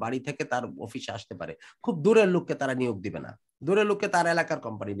মধ্যে তার বাড়ি থেকে তার অফিসে আসতে পারে। খুব দূরের লোককে তারা নিয়োগ দিবে না, দূরের লোককে তার এলাকার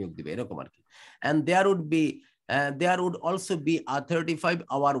কোম্পানি নিয়োগ দিবে, এরকম আর কি। And there would also be a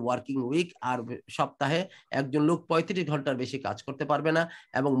 35-hour working week, আর সপ্তাহে একজন লোক 35 ঘন্টার বেশি কাজ করতে পারবে না,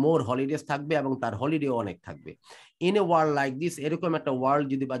 এবং মোর হলিডেজ থাকবে, এবং তার হলিডেও অনেক থাকবে। In a world like this, এরকম একটা ওয়ার্ল্ড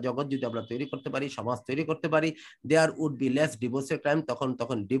যদি বা জগৎ যদি আমরা তৈরি করতে পারি, সমাজ তৈরি করতে পারি, দেয়ার উড বি লেস ডিভোর্সের ক্রাইম,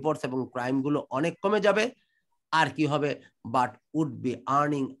 তখন ডিভোর্স এবং ক্রাইম গুলো অনেক কমে যাবে। আর কি হবে, but would be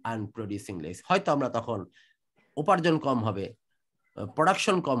earning and producing less, হয়তো আমরা তখন উপার্জন কম হবে,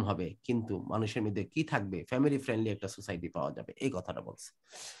 প্রোডাকশন কম হবে, কিন্তু মানুষের মধ্যে কি থাকবে, ফ্যামিলি ফ্রেন্ডলি একটা সোসাইটি পাওয়া যাবে, এই কথাটা বলছে।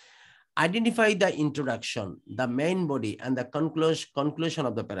 Identify the introduction, the main body and the conclusion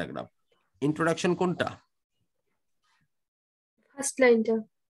of the paragraph. Introduction কোনটা? ফার্স্ট লাইনটা।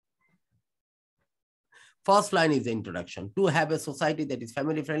 First line is the introduction. To have a society that is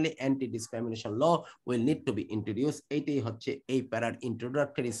family friendly, anti-discrimination law will need to be introduced. এইটাই হচ্ছে এই প্যারার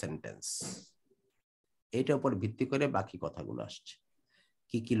introductory sentence. এটার উপর ভিত্তি করে বাকি কথাগুলো আসছে,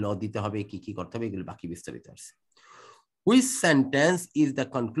 কি কি ল দিতে হবে, কি কি করতে হবে, এগুলো বাকি বিস্তারিত আসছে। Which sentence is the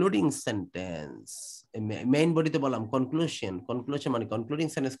concluding sentence? Main বডিতে বললাম কনক্লুশন, কনক্লুশন মানে কনক্লুডিং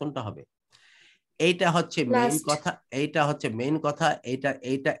সেন্টেন্স কোনটা হবে? এইটা হচ্ছে মেইন কথা, এইটা হচ্ছে মেইন কথা,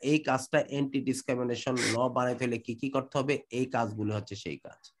 এইটা এই কাজটা অ্যান্টি ডিসক্রিমিনেশন ল বানাইতে হলে কি কি করতে হবে, এই কাজগুলো হচ্ছে সেই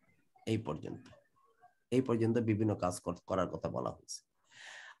কাজ। এই পর্যন্ত বিভিন্ন কাজ করার কথা বলা হয়েছে।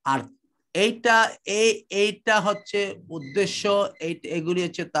 আর এইটা হচ্ছে উদ্দেশ্য, এগুলি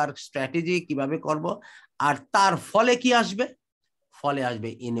হচ্ছে তার স্ট্র্যাটেজি, কিভাবে করব। আর তার ফলে কি আসবে, ফলে আসবে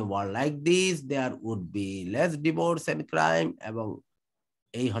in a world like this there would be less divorce and crime, এবং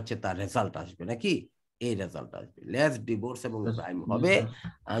এই হচ্ছে তার রেজাল্ট আসবে, নাকি এই রেজাল্ট আসবে, লেস ডিভোর্স এবং ক্রাইম হবে,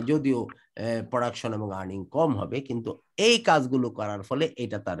 যদিও প্রোডাকশন এবং আর্নিং কম হবে, কিন্তু এই কাজগুলো করার ফলে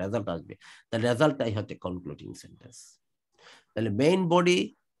এটা তার রেজাল্ট আসবে। তার রেজাল্টটাই হচ্ছে কনক্লুডিং সেন্টেন্স। তাহলে মেইন বডি,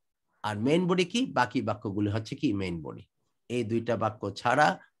 আর মেইন বডি কি, বাকি বাক্যগুলো হচ্ছে কি মেইন বডি। এই দুইটা বাক্য ছাড়া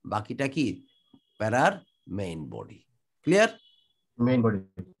বাকিটা কি প্যারার main body. Clear? Main body,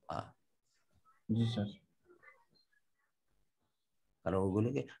 জি স্যার। কারণ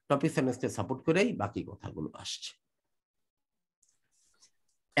ওগুলোকে টপিক সেন্টেন্সকে সাপোর্ট করেই বাকি কথাগুলো আসছে।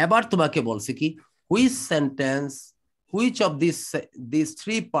 এবার তোমাকে বলছে কি, which sentence, which of this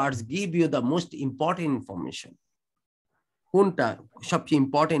three parts give you the most important information, কোনটা সবচেয়ে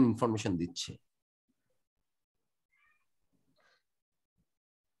ইম্পর্টেন্ট ইনফরমেশন দিচ্ছে?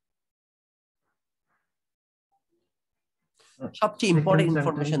 সবচেয়ে ইম্পর্টেন্ট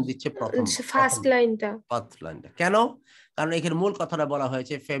ইনফরমেশন দিচ্ছে প্রথম ফার্স্ট লাইনটা। ফার্স্ট লাইনটা। কেন? কারণ এখানে মূল কথাটা বলা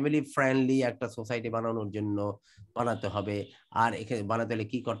হয়েছে ফ্যামিলি ফ্রেন্ডলি একটা সোসাইটি বানানোর জন্য বানাতে হবে। আর এখানে বানাতে হলে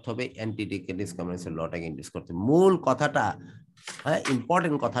কি করতে হবে? অ্যান্টি ডিসক্রিমিনেশন লটাকে ইন্ট্রোডিউস করতে হবে। মূল কথাটা, হ্যাঁ,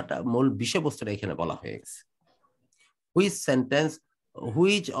 ইম্পর্টেন্ট কথাটা, মূল বিষয়বস্তুটা এখানে বলা হয়ে গেছে। Which sentence,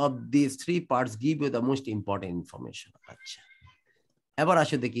 which of this three parts give you the most important information? আচ্ছা, এবার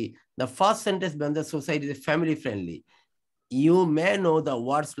আসো দেখি। The first sentence when the society is family friendly, you may know the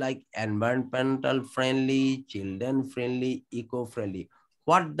words like environmental friendly, children friendly, eco friendly.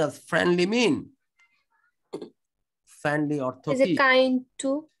 What does friendly mean? Friendly অর্থ Is কি? it kind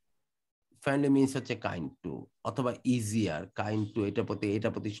to? Friendly means হচ্ছে kind to অথবা easier, kind to, এটা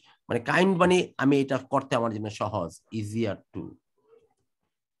প্রতি মানে kind মানে আমি এটা করতে আমার জন্য সহজ, easier to,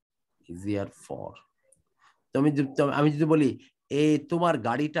 easier for। আমি যদি বলি তোমার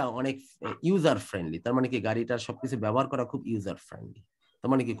গাড়িটা অনেক ইউজার ফ্রেন্ডলি, তার মানে কি গাড়িটার সবকিছু ব্যবহার করা খুব ইউজার ফ্রেন্ডলি, তার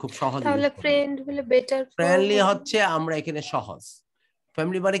মানে কি খুব সহজ। তাহলে ফ্রেন্ড হলে বেটার। ফ্রেন্ডলি হচ্ছে আমরা এখানে সহজ,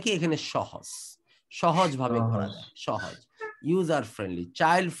 ফ্যামিলি মানে কি এখানে সহজ, সহজ ভাবে করা যায়, সহজ। ইউজার ফ্রেন্ডলি,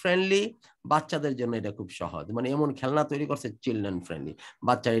 চাইল্ড ফ্রেন্ডলি, বাচ্চাদের জন্য এটা খুব সহজ, মানে এমন খেলনা তৈরি করছে চিলড্রেন ফ্রেন্ডলি,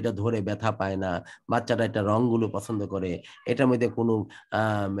 বাচ্চা এটা ধরে ব্যথা পায় না, বাচ্চারা এটা রংগুলো পছন্দ করে, এটার মধ্যে কোনো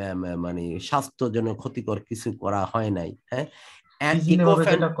মানে স্বাস্থ্যজনিত ক্ষতিকর কিছু করা হয় নাই। হ্যাঁ,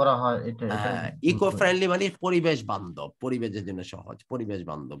 ইকো ফ্রেন্ডলি মানে পরিবেশ বান্ধব, পরিবেশের জন্য সহজ, পরিবেশ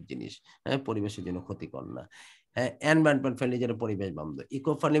বান্ধব জিনিস, হ্যাঁ, পরিবেশের জন্য ক্ষতিকর না। এনভায়রনমেন্ট ফ্রেন্ডলি যেটা পরিবেশ বান্ধব,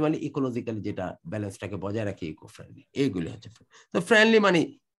 ইকো ফ্রেন্ডলি মানে ইকোলজিক্যালি যেটা ব্যালেন্সটাকে বজায় রাখে, ইকো ফ্রেন্ডলি, এইগুলি হচ্ছে। তো ফ্রেন্ডলি মানে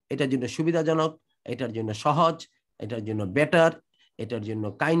এটার জন্য সুবিধাজনক, এটার জন্য সহজ, এটার জন্য বেটার, এটার জন্য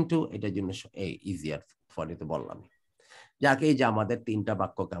কাইন্ড টু, এটার জন্য ইজিয়ার ফলে তো বললাম। যাকে এই যে আমাদের তিনটা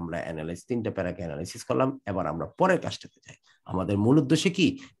বাক্যকে আমরা তিনটা প্যারাকে অ্যানালাইসিস করলাম। এবার আমরা পরের কাজটাতে যাই। আমাদের মূল উদ্দেশ্য কি?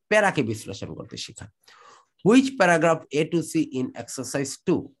 প্যারাকে বিশ্লেষণ করতে শেখা। Which paragraph A to C in exercise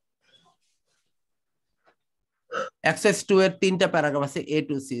 2? Exercise 2 এর তিনটা প্যারাগ্রাফ আছে A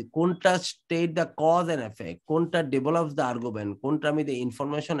to C। কোনটা state the cause and effect, কোনটা ডেভেলপস দ্য আর্গুমেন্ট, কোনটার মধ্যে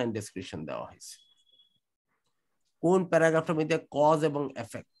ইনফরমেশন এন্ড ডেসক্রিপশন দেওয়া হয়েছে। কোন প্যারাগ্রাফটার মধ্যে কজ এবং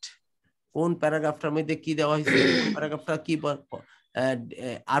এফেক্ট, কোন প্যারাগ্রাফটার মধ্যে কি দেওয়া হয়েছে, কোন প্যারাগ্রাফটা কি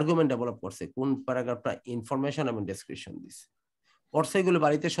আর্গুমেন্ট ডেভেলপ করছে, কোন প্যারাগ্রাফটা ইনফরমেশন এবং ডেসক্রিপশন দিছে। পড়ছে এগুলো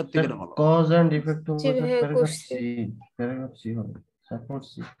বাড়িতে? সত্যি করে বলো। কজ এন্ড ইফেক্ট হবে প্যারাগ্রাফ সি হবে, সাপোর্ট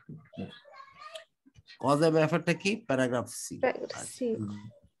সি। কজ এবং এফেক্টটা কি? Paragraph C.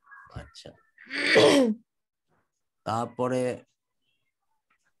 আচ্ছা, তারপরে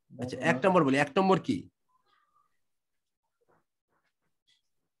আচ্ছা 1 নম্বর বলি। 1 নম্বর কি?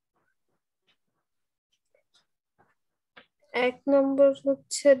 এক নম্বর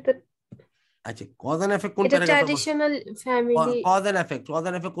হচ্ছে আচ্ছা, কজ এন্ড এফেক্ট কোন প্যারাগ্রাফে? Traditional family. Cause and effect, cause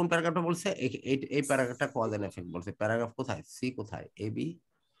and effect কোন প্যারাগ্রাফটা বলছে? এই প্যারাগ্রাফটা কজ এন্ড এফেক্ট বলছে। প্যারাগ্রাফ কোথায়? সি কোথায়? A B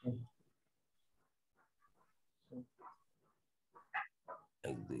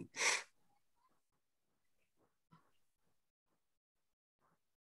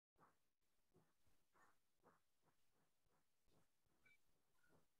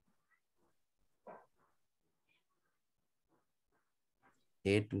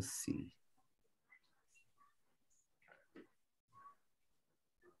A to C।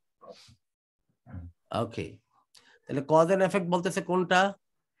 ওকে, তাহলে কজ এন্ড এফেক্ট বলতেছে কোনটা?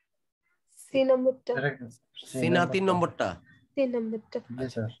 সি নম্বরটা। সি না 3 নম্বরটা? 3 নম্বরটা।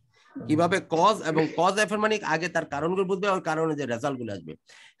 কিভাবে কজ এবং কজ এফেক্ট মানে আগে তার কারণগুলো বুঝবে, আর কারণে যে রেজাল্টগুলো আসবে।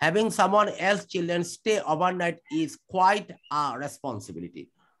 Having someone else children stay overnight is quite a responsibility.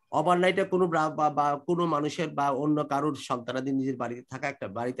 ওভারনাইটে কোনো মানুষের বা অন্য কারোর সন্তানাদি নিজের বাড়িতে থাকা, একটা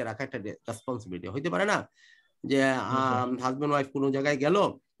বাড়িতে রাখা একটা রেসপন্সিবিলিটি হইতে পারে না? যে হাজবেন্ড ওয়াইফ কোনো জায়গায় গেল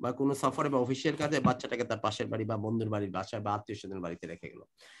বা কোনো সফরে বা অফিসের কাজে, বাচ্চাটাকে তার পাশের বাড়ি বা বন্ধুর বাড়ির বাসায় বা আত্মীয় স্বজনের বাড়িতে রেখে গেল।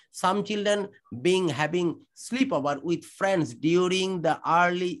 Some children being having sleepover with friends during the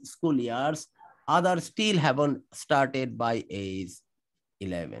early school years, others still haven't started by age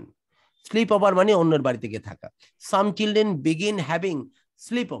 11. Sleepover মানে অন্যের বাড়িতে গিয়ে থাকা। Some children begin having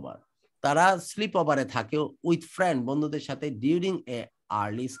sleepover, তারা স্লিপওভারে থাকে উইথ ফ্রেন্ড, বন্ধুদের সাথে, during a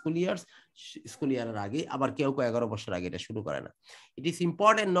early school years, school ইয়ারের আগে, আবার কেউ 11 বছর আগে এটা শুরু করে না। It is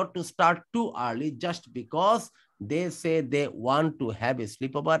important not to start too early just because they say they want to have a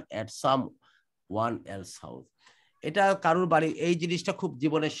স্লিপওভার at some one else house. এটা কারোর বাড়ি, এই জিনিসটা খুব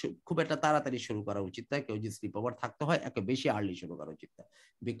জীবনে খুব একটা তাড়াতাড়ি শুরু করা উচিত না। কেউ যদি স্লিপওভার থাকতে হয় একে বেশি আর্লি শুরু করা উচিত না।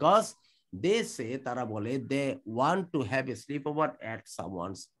 বিকজ দে সে, তারা বলে, they want to have a স্লিপওভার at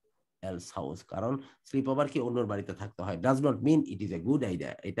someone's else house, কারণ স্লিপওভার কি অন্যর বাড়িতে থাকতে হয়, does not mean it is a good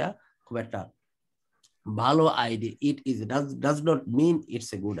idea. এটা খুব একটা ভালো idea, it is does not mean it's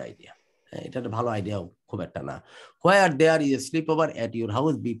a good idea. এটা একটা ভালো আইডিয়া খুব একটা না। Where there is a sleepover at your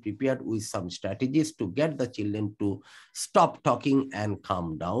house, be prepared with some strategies to get the children to stop talking and calm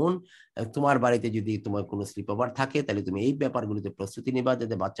down. তোমার বাড়িতে যদি তোমার কোনো স্লিপওভার থাকে তাহলে তুমি এই ব্যাপারগুলোতে প্রস্তুতি নিবা,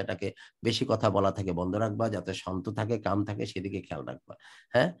 যাতে বাচ্চাটাকে বেশি কথা বলা থেকে বন্ধ রাখবা, যাতে শান্ত থাকে, কাম থাকে, সেদিকে খেয়াল রাখবা।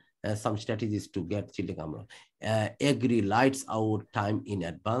 হ্যাঁ, some strategies to get children calm down. Agree lights out time in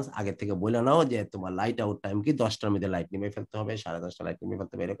advance, আগে থেকে বলে নাও যে তোমার লাইট আউট টাইম কি, 10টার মধ্যে লাইট নিভে ফেলতে হবে, 10:30 লাইট নিভে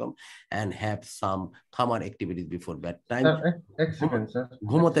ফেলতে হবে এরকম। and have some খামার activities before bed time, এক সেকেন্ড স্যার,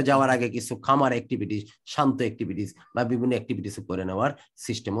 ঘুমোতে যাওয়ার আগে কিছু খামার অ্যাক্টিভিটিস, শান্ত অ্যাক্টিভিটিস বা বিভিন্ন অ্যাক্টিভিটিস করে নেওয়ার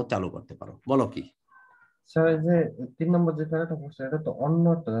সিস্টেমও চালু করতে পারো। বলো কি? স্যার এই যে 3 নম্বর যে প্যারাটা পড়ছে এটা তো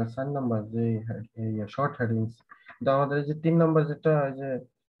অন্যটা, 4 নম্বর যে শর্ট হেডিংস, কিন্তু আমাদের এই যে 3 নম্বর যেটা এই যে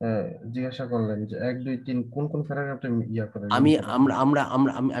জিজ্ঞাসা করলেন যে 1 2 3 কোন কোন প্যারাগ্রাফটা ইয়া করে আমি আমরা আমরা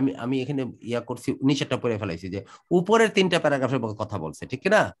আমরা আমি আমি আমি এখানে ইয়া করছি, নিচেরটা পড়ে ফেলাইছি যে উপরের 3টা প্যারাগ্রাফের কথা বলছে, ঠিক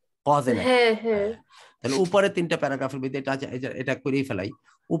না? কজ এন্ড হ্যাঁ হ্যাঁ তাহলে উপরের 3টা প্যারাগ্রাফের ভিতরে এটা আছে, এটা করেই ফেলাই।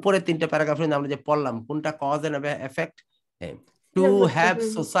 উপরের 3টা প্যারাগ্রাফের আমরা যে পড়লাম, কোনটা cause and effect? To have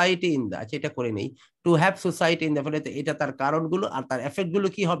society in the, আচ্ছা এটা করে নেই। To have society in the, ফলে এটা তার কারণগুলো, আর তার এফেক্ট গুলো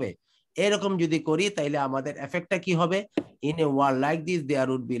কি হবে। এরকম যদি করি তাইলে আমাদের এফেক্টটা কি হবে? In a world like this there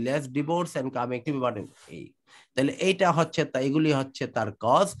would be less divorce and connective burden. এই তাহলে এইটা হচ্ছে, এগুলি হচ্ছে তার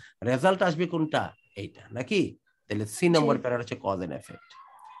কজ। রেজাল্ট আসবে কোনটা? এইটা নাকি? তাহলে সি নম্বর প্যারা হচ্ছে কজ এন্ড এফেক্ট।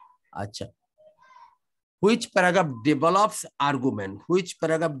 আচ্ছা, which paragraph develops argument? Which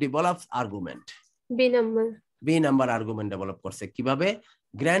paragraph develops argument? B number. B number argument develop করছে। কিভাবে?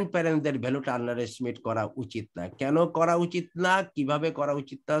 গ্র্যান্ড প্যারেন্টসদের ভ্যালুটা আন্ডারএস্টিমেট করা উচিত না। কেন করা উচিত না, কিভাবে করা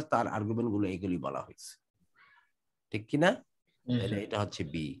উচিত না, তার আর্গুমেন্ট গুলো এগুলি বলা হয়েছে, ঠিক কিনা? তাহলে এটা হচ্ছে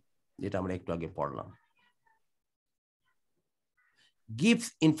বি, যেটা আমরা একটু আগে পড়লাম। গিভস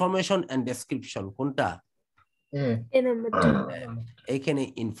ইনফরমেশন এন্ড ডেসক্রিপশন, কোনটা? এ নাম্বারটা। এইখানে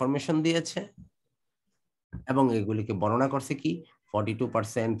ইনফরমেশন দিয়েছে এবং এগুলিকে বর্ণনা করছে কি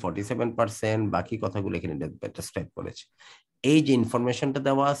 42%, 47%, বাকি কথাগুলো এখানে ডেসক্রাইব করেছে। এই যে ইনফরমেশনটা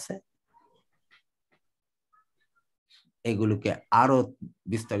দেওয়া আছে, এগুলোকে আরো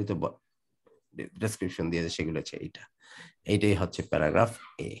বিস্তারিত ডেসক্রিপশন দিয়েছে, সেগুলো হচ্ছে এইটাই হচ্ছে প্যারাগ্রাফ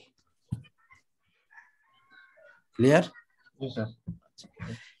এ। ক্লিয়ার?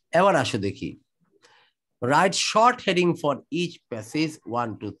 এবার আসো দেখি, right short heading for each passage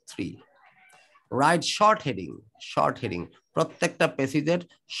 1 to 3। Right short heading, short heading, প্রত্যেকটা প্যাসেজের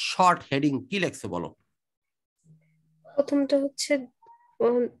শর্ট হেডিং কি লেখছে বলো? প্রথমটা হচ্ছে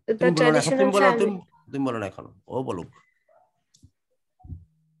দ্য তুমি বলো না, ট্র্যাডিশনাল ফ্যামিলি। তুমি বলো না এখন, ও বলুক।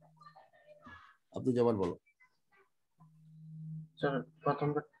 আব্দুল জামান বলো। স্যার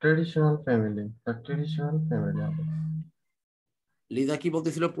প্রথমটা traditional family, the traditional family. Liza কি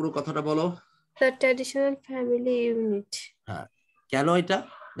বলতেছিল, পুরো কথাটা বলো। The traditional family unit. হ্যাঁ, কেন এটা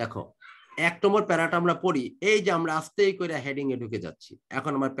দেখো, 1 নম্বর প্যারাটা আমরা পড়ি, এই যে আমরা আস্তেই করে হেডিং এ ঢুকে যাচ্ছি।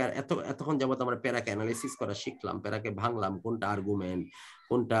 এখন আমার এতক্ষণ যাবত আমরা প্যারাকে অ্যানালাইসিস করা শিখলাম, প্যারাকে ভাঙলাম, কোনটা আর্গুমেন্ট,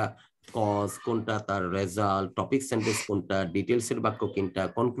 কোনটা কজ, কোনটা তার রেজাল্ট, টপিক সেন্টেন্স কোনটা, ডিটেলস এর বাক্য কোনটা,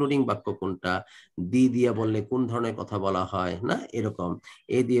 কনক্লুডিং বাক্য কোনটা, দিয়ে বললে কোন ধরনের কথা বলা হয়, না এরকম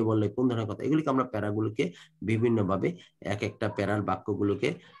এ দিয়ে বললে কোন ধরনের কথা, এগুলিকে আমরা প্যারাগুলোকে বিভিন্নভাবে এক একটা প্যারার বাক্যগুলোকে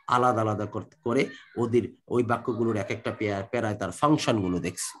আলাদা আলাদা করে ওদের ওই বাক্যগুলোর এক একটা প্যারায় তার ফাংশন গুলো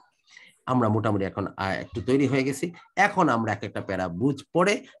দেখছি। আমরা মোটামুটি এখন একটু তৈরি হয়ে গেছি। এখন আমরা এক একটা প্যারা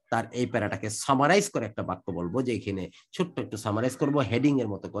পড়ে তার এই প্যারাটাকে সামারাইজ করে একটা বাক্য বলবো, যে এখানে ছোট্ট একটু সামারাইজ করবো হেডিং এর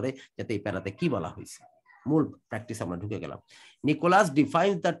মতো করে, যাতে এই প্যারাতে কি বলা হয়েছে। মূল প্র্যাকটিস আমরা ঢুকে গেলাম। Nicolas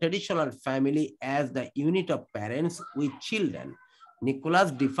defines the traditional family as the unit of parents with children. Nicolas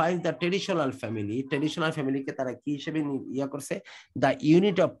defines the traditional family, traditional ফ্যামিলিকে তারা কি হিসেবে ইয়া করছে? The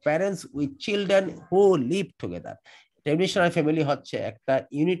unit of parents with children who live together. Traditional family হচ্ছে একটা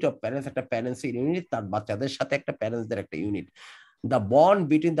ইউনিট অফ প্যারেন্টস, একটা প্যারেন্টসের unit, তার বাচ্চাদের সাথে একটা প্যারেন্টসদের একটা unit. The bond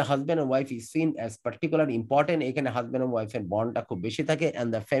between the husband and wife is seen as particular important. এখানে হাজব্যান্ড এন্ড ওয়াইফের বন্ডটা খুব বেশি থাকে। And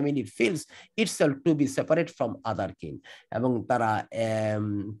the family feels itself two B separate from other কিন, এবং তারা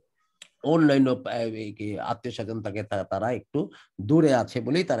অন্যান্য আত্মীয় স্বজন থাকে তারা একটু দূরে আছে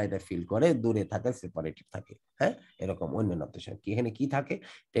বলেই তারা এটা ফিল করে, দূরে থাকে, সেপারেটেড থাকে। হ্যাঁ, এরকম অন্যান্য আত্মীয় স্বজন এখানে কি থাকে,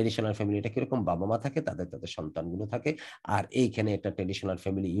 ট্রেডিশনাল ফ্যামিলিটা কিরকম, বাবা মা থাকে, তাদের সন্তানগুলো থাকে, আর এইখানে একটা ট্রেডিশনাল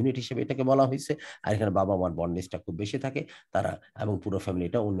ফ্যামিলি ইউনিট হিসেবে এটাকে বলা হয়েছে। আর এখানে বাবা মার বন্ডেজটা খুব বেশি থাকে, তারা এবং পুরো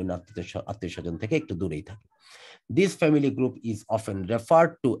ফ্যামিলিটা অন্যান্য আত্মীয় স্বজন থেকে একটু দূরেই থাকে। This family group is often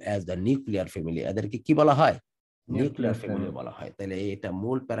referred to as the nuclear family. এদেরকে কি বলা হয়? নিউক্লিয়ার ফ্যামিলি বলা হয়। তাহলে এটা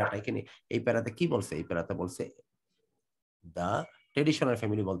মূল প্যারাটা। এখানে এই প্যারাতে কি বলছে? এই প্যারাতে বলছে দা ট্রেডিশনাল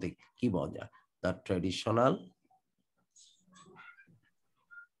ফ্যামিলি বলতে কি বোঝা? দা ট্রেডিশনাল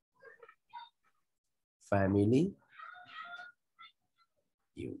ফ্যামিলি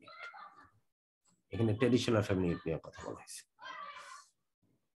ইউনিট। এখানে ট্রেডিশনাল ফ্যামিলি ইউনিট নিয়ে কথা বলা হয়েছে।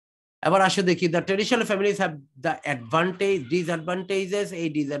 এবার আসো দেখি the traditional families have the advantage disadvantages, এই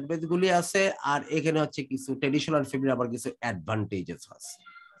ডিসঅ্যাডভান্টেজ গুলি আছে, আর এখানে হচ্ছে কিছু ট্রেডিশনাল ফ্যামিলি আবার কিছু অ্যাডভান্টেজেস আছে।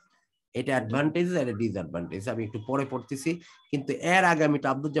 এটা অ্যাডভান্টেজ আর ডিসঅ্যাডভান্টেজ আমি একটু পরে পড়তেছি, কিন্তু এর আগে আমি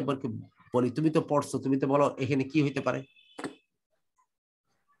আব্দুল জব্বারকে বলি, তুমি তো পড়ছো, তুমি তো বলো এখানে কি হইতে পারে,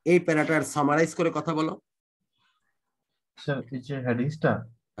 এই প্যারাটার সামারাইজ করে কথা বলো। স্যার এই যে হেডিংসটা,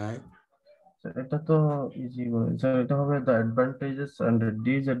 হ্যাঁ এটা তো ইজি স্যার, এটা হবে the advantages and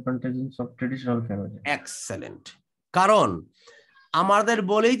disadvantages of traditional family. Excellent, কারণ আমাদের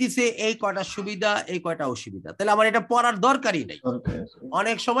বলেই দিছে এই কয়টা সুবিধা এই কয়টা অসুবিধা, তাহলে আমার এটা পড়ার দরকারই নেই,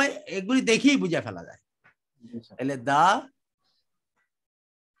 অনেক সময় এগুলি দেখেই বুঝে ফেলা যায়। তাহলে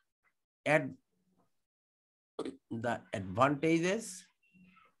the advantages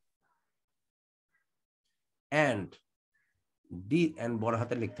and বড়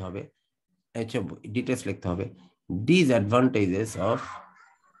হাতে লিখতে হবে, ডিটেলস লিখতে হবে, disadvantages of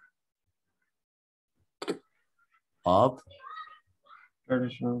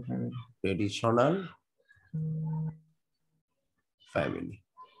traditional family.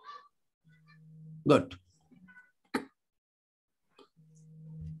 Good.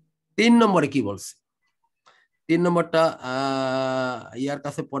 3 নম্বরে কি বলছে? 3 নম্বরটা ইয়ার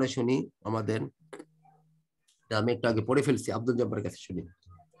কাছে পড়ে শুনি আমাদের, আমি একটু আগে পড়ে ফেলছি, আব্দুল জব্বারের কাছে শুনি।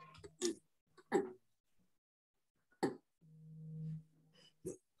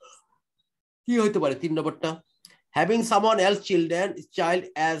 কি হইতে পারে 3 নম্বরটা? Having someone else child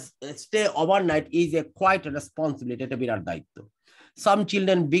as stay overnight is a quite a responsibility, এটা বিরাট দায়িত্ব। Some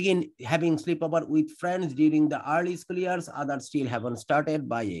children begin having sleepover with friends during the early school years, others still haven't started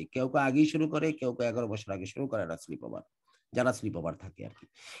by a, কেউ আগেই শুরু করে, কেউ 11 বছর আগে শুরু করে না স্লিপওভার, যারা স্লিপওভার থাকে আর কি।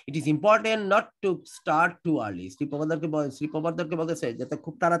 It is important not to start too early, স্লিপওভারদেরকে বলতেছে যাতে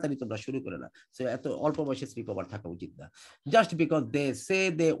খুব তাড়াতাড়ি তোমরা শুরু করে না, সো এত অল্প বয়সে স্লিপওভার থাকা উচিত না। Just because they say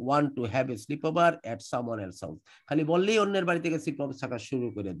they want to have a স্লিপওভার at someone else house, খালি বললেই অন্যের বাড়ি থেকে স্লিপওভার থাকা শুরু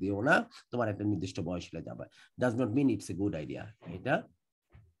করে দিও না, তোমার একটা নির্দিষ্ট বয়স হলে যাবে, does not mean it's a good idea, এটা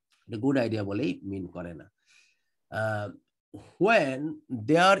গুড আইডিয়া বলেই মিন করে না। when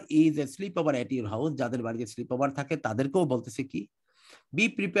there is a sleepover at your house, যাদের বাড়িতে স্লিপওভার থাকে তাদেরকেও বলতেছে কি, be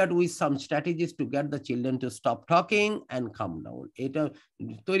prepared with some strategies to get the children to stop talking and calm down, এটা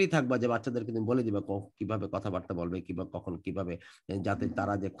তৈরি থাকবা যে বাচ্চাদেরকে তুমি বলে দিবা কিভাবে কথাবার্তা বলবে, কিভাবে কখন কিভাবে, যাতে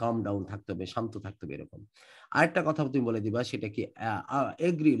তারা যে কাম ডাউন থাকতে হবে, শান্ত থাকতে হবে এরকম। আরেকটা কথা তুমি বলে দিবা, সেটা কি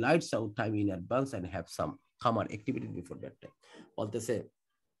agri lights out time in advance and have some খামার অ্যাক্টিভিটি বিফোর দ্যাট টাইম, বলতেছে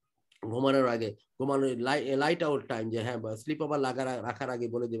ঘুমানোর আগে, ঘুমানোর লাইট আউট টাইম, যে হ্যাঁ স্লিপওভার রাখার আগে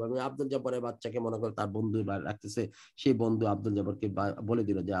বলে দিব। আমি আব্দুল জব্বারের বাচ্চাকে মনে করে তার বন্ধু রাখতেছে, সেই বন্ধু আব্দুল জব্বারকে বলে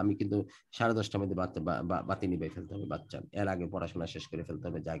দিল যে আমি কিন্তু 10:30টার মধ্যে বাতি নিবে ফেলতে হবে, বাচ্চা এর আগে পড়াশোনা শেষ করে ফেলতে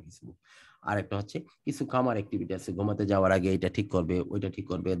হবে, যা কিছু। আর একটা হচ্ছে কিছু খামার অ্যাক্টিভিটি আছে, ঘুমাতে যাওয়ার আগে এটা ঠিক করবে, ওইটা ঠিক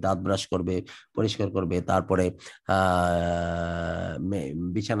করবে, দাঁত ব্রাশ করবে, পরিষ্কার করবে, তারপরে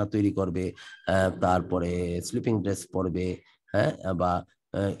বিছানা তৈরি করবে, তারপরে স্লিপিং ড্রেস পরবে, হ্যাঁ, বা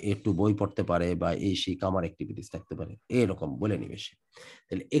একটু বই পড়তে পারে, বা এই সেই কামার অ্যাক্টিভিটিস থাকতে পারে, এরকম বলে নিবে সে।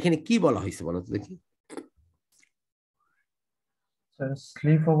 তাহলে এখানে কি বলা হয়েছে বলো তো দেখি?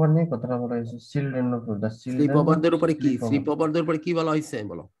 স্লিপওভার নিয়ে কথাটা বলা হয়েছে, চিলড্রেন অফ দ্য চিলড্রেন, স্লিপওভারদের উপরে কি, স্লিপওভারদের উপরে কি বলা হয়েছে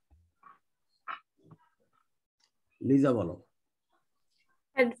বলো, লিজা বলো।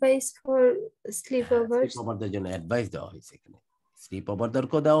 অ্যাডভাইস ফর স্লিপওভার, স্লিপওভারদের জন্য অ্যাডভাইস দেওয়া হয়েছে, এখানে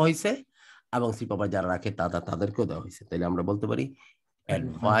স্লিপওভারদেরকেও দেওয়া হয়েছে এবং স্লিপওভার যারা রাখে তাদেরকেও দেওয়া হয়েছে। তাহলে আমরা বলতে পারি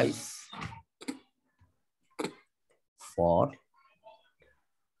advice for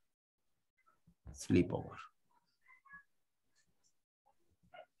sleepover.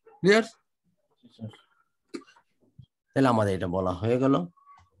 Clear? তাহলে আমাদের এটা বলা হয়ে গেল।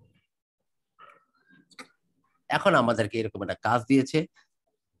 এখন আমাদেরকে এরকম একটা কাজ দিয়েছে,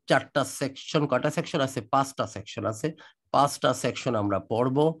 4টা সেকশন, কটা সেকশন আছে? 5টা সেকশন আছে। 5টা সেকশন আমরা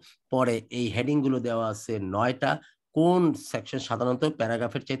পড়বো, পরে এই হেডিং গুলো দেওয়া আছে 9টা। কোন সেকশন সাধারণত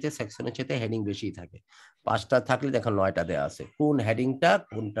প্যারাগ্রাফের চাইতে সেকশনের চাইতে হেডিং বেশি থাকে, 5টা থাকলে দেখো 9টা দেওয়া আছে। কোন হেডিংটা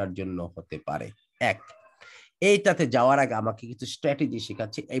কোনটার জন্য হতে পারে? এক, এইটাতে যাওয়ার আগে আমাকে কিছু স্ট্র্যাটেজি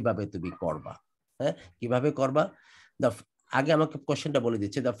শেখাচ্ছি, এইভাবে তুমি করবা। হ্যাঁ, কিভাবে করবা? আগে আমাকে কোশ্চেনটা বলে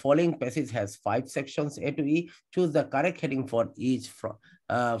দিচ্ছে, the following passage has 5 sections A to E, choose the correct heading for each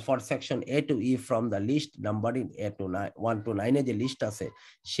for section A to E from the list numbering 1 to 9 এ যে লিস্ট আছে,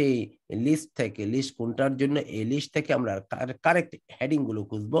 সেই লিস্ট থেকে, লিস্ট কোনটার জন্য, এই লিস্ট থেকে আমরা কারেক্ট হেডিং গুলো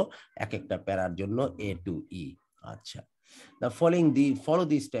খুঁজবো এক একটা প্যারার জন্য A to E। আচ্ছা, follow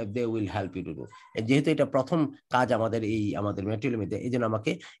these steps, they will help you to do, যেহেতু এটা প্রথম কাজ আমাদের ম্যাটেরিয়ালের মধ্যে, এই জন্য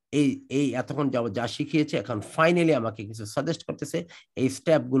আমাকে এই এতক্ষণ যা শিখিয়েছে, এখন ফাইনালি আমাকে কিছু সাজেস্ট করতেছে, এই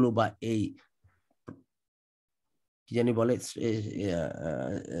স্টেপ গুলো বা এই কি জানি বলে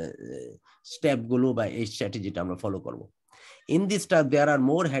স্টেপ গুলো বা এই স্ট্র্যাটেজিটা আমরা ফলো করব। In this tab, there are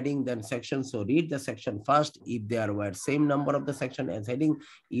more heading than sections, so read the section first. If there were same number of the section as heading,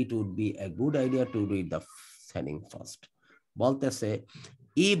 it would be a good idea to read the heading first. বলতেছে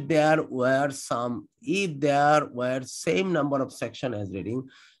if there were same number of section as reading,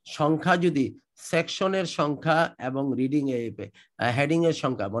 সংখ্যা যদি সেকশনের সংখ্যা এবং reading heading এর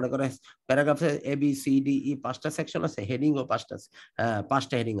সংখ্যা, মনে করো প্যারাগ্রাফে A B C D E 5টা সেকশন আছে, হেডিং ও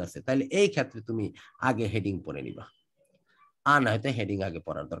 5টা হেডিং আছে, তাহলে এই ক্ষেত্রে তুমি আগে হেডিং পড়ে নিবা, আর না হয়তো হেডিং আগে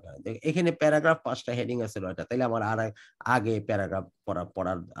পড়ার দরকার নেই। এখানে প্যারাগ্রাফ 5টা হেডিং আছে 9টা, তাইলে আমার আর আগে প্যারাগ্রাফ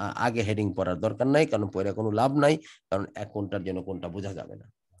পড়ার আগে হেডিং পড়ার দরকার নাই, কারণ পড়ে কোনো লাভ নাই, কারণ কোনটার জন্য কোনটা বোঝা যাবে না,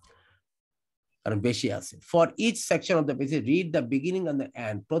 কারণ বেশি আছে। For each section of the page read the beginning and the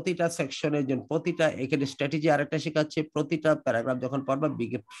end, প্রতিটা সেকশনের জন্য প্রতিটা, এখানে স্ট্র্যাটেজি আরেকটা শেখাচ্ছে, প্রতিটা প্যারাগ্রাফ যখন পড়বা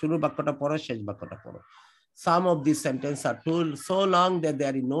শুরু বাক্যটা পড়ো, শেষ বাক্যটা পড়ো। Some of these sentences are so long that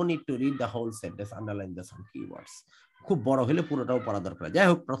there is no need to read the whole sentence. Underline the some keywords. খুব বড় হলে পুরোটাও পড়া দরকার। যাই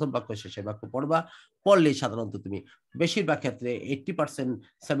হোক, প্রথম বাক্য শেষের বাক্য পড়বা, পড়লেই সাধারণত তুমি বেশিরভাগ ক্ষেত্রে 80%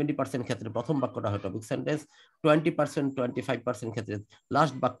 70% ক্ষেত্রে প্রথম বাক্যটা হয় টপিক সেন্টেন্স, 20% 25% ক্ষেত্রে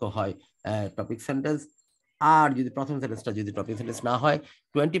লাস্ট বাক্য হয় টপিক সেন্টেন্স। আর যদি প্রথম সেন্টেন্সটা যদি টপিক সেন্টেন্স না হয়,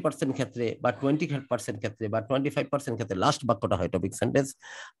 20% ক্ষেত্রে বা 20% ক্ষেত্রে বা 25% ক্ষেত্রে লাস্ট বাক্যটা হয় টপিক সেন্টেন্স।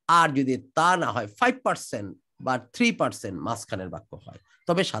 আর যদি তা না হয় 5% বা 3% মাঝখানের বাক্য হয়,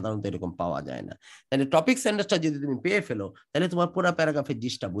 তবে সাধারণত এরকম পাওয়া যায় না। তাহলে টপিক সেন্টেন্সটা যদি তুমি পেয়ে ফেলো, তাহলে তোমার পুরো প্যারাগ্রাফের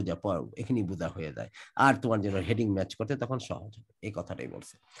জিনিসটা বোঝা এখানেই বোঝা হয়ে যায়, আর তোমার জন্য হেডিং ম্যাচ করতে তখন সহজ হবে। এই কথাটাই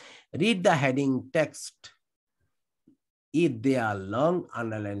বলছে। Read the heading text if they are long,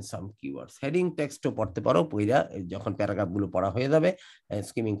 underline some keywords. Heading টেক্সটও পড়তে পারো, পইরা যখন প্যারাগ্রাফ গুলো পড়া হয়ে যাবে,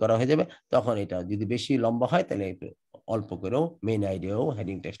 স্কিমিং করা হয়ে যাবে, তখন এটা যদি বেশি লম্বা হয় তাহলে একটু অল্প করেও মেইন আইডিয়াও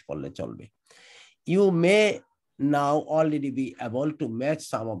হেডিং টেক্সট পড়লে চলবে। You may now already be able to match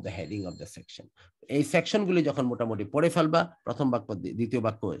some of the heading of the section. এই সেকশনগুলি যখন মোটামুটি পড়ে ফেলবা, প্রথম বাক্য দ্বিতীয়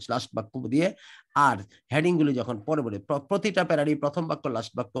বাক্য লাস্ট বাক্য দিয়ে, আর হেডিং গুলি যখন পরে প্রতিটা প্যারারই প্রথম বাক্য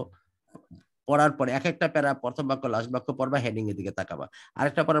লাস্ট বাক্য পড়ার পরে এক একটা প্যারা প্রথম বাক্য লাস্ট বাক্য পড়বা, হেডিং এর দিকে তাকাবা,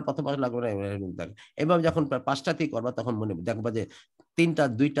 আরেকটা পড়ার প্রথম বাক্য লাগবে এবং যখন 5টাতেই করবা তখন মনে দেখবা যে 3টা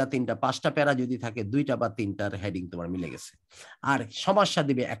 2টা 3টা 5টা প্যারা যদি থাকে 2টা বা 3টার হেডিং তোমার মিলে গেছে, আর সমস্যা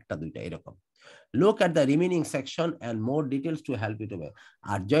দিবে 1টা 2টা এরকম। Look at the remaining section and more details to help you to make.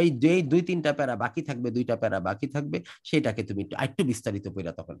 আর যেই 2-3টা প্যারা বাকি থাকবে, 2টা প্যারা বাকি থাকবে, সেটাকে তুমি একটু বিস্তারিত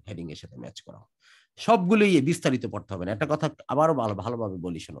পড়া তখন হেডিং এর সাথে ম্যাচ করাও। সবগুলোই বিস্তারিত পড়তে হবে না। একটা কথা আবারও ভালোভাবে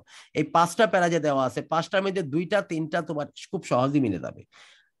বলি শোনো, এই 5টা প্যারা যে দেওয়া আছে, 5টার মধ্যে 2টা 3টা তোমার খুব সহজেই মিলে যাবে,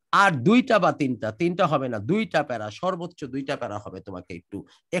 আর 2টা বা 3টা হবে না, 2টা প্যারা, সর্বোচ্চ 2টা প্যারা হবে তোমাকে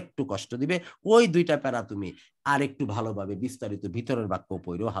একটু কষ্ট দিবে, ওই 2টা প্যারা তুমি আর একটু ভালোভাবে বিস্তারিত ভিতরের বাক্য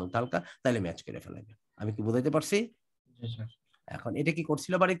পড়ো হালকা হালকা, তাহলে ম্যাচ করে ফেলাবে। আমি কি বুঝাইতে পারছি? এখন এটা কি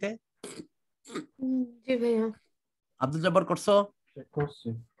করছিল বাড়িতে? জি ভাইয়া। আব্দুল জব্বার করছো? করছি।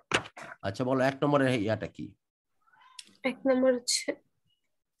 আচ্ছা বলো 1 নম্বরের ইয়াটা কি? 1 নম্বর হচ্ছে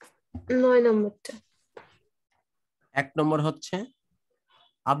 9 নম্বরটা। 1 নম্বর হচ্ছে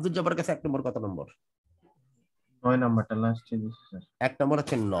আব্দুল জব্বার কাছে 1 নম্বর কত নম্বর? 9 নাম্বারটা লাস্টে দিছি স্যার। 1 নম্বর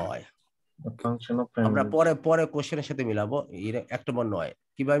হচ্ছে 9। The function of আমরা family. পরে কোশ্চেনের সাথে মিলাবো। 1 নম্বর 9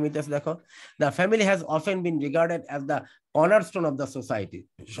 কিভাবে মিলতেছে দেখো। The family has often been regarded as the cornerstone of the society.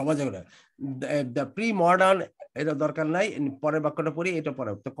 সমাজে the pre-modern, এটা দরকার নাই, পরের বাক্যটা পড়ি, এটা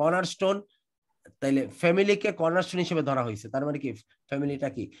পরে। তো কর্নারস্টোন, তাইলে ফ্যামিলিকে কর্নারস্টোন হিসেবে ধরা হয়েছে, তার মানে কি ফ্যামিলিটা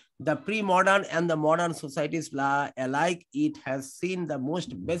কি? The pre modern and the modern societies alike it has seen the most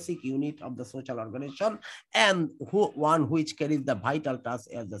basic unit of the social organization and one which carries the vital task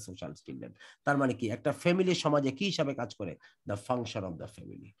as the social student. তার মানে কি একটা ফ্যামিলি সমাজে কি হিসাবে কাজ করে? The function of the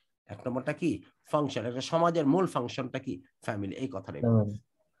family. 1 নম্বরটা কি? ফাংশন। একটা সমাজের মূল ফাংশনটা কি? ফ্যামিলি। এই কথাটাই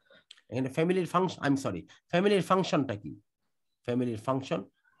এখানে ফ্যামিলির ফাংশন, ফ্যামিলির ফাংশনটা কি? ফ্যামিলির ফাংশন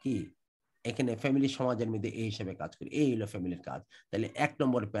কি? এখানে ফ্যামিলি সমাজের মধ্যে এই হিসেবে কাজ করে, এই হলো ফ্যামিলির কাজ। তাহলে 1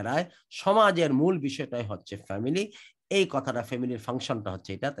 নম্বর প্যারায় সমাজের মূল বিষয়টাই হচ্ছে ফ্যামিলি, এই কথাটা ফ্যামিলির ফাংশনটা হচ্ছে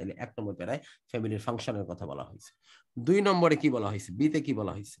এটা। তাহলে 1 নম্বর প্যারায় ফ্যামিলির ফাংশনের কথা বলা হয়েছে। 2 নম্বরে কি বলা হয়েছে? বিতে কি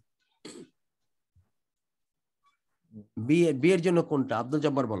বলা হয়েছে? বিয়ের জন্য কোনটা? আব্দুল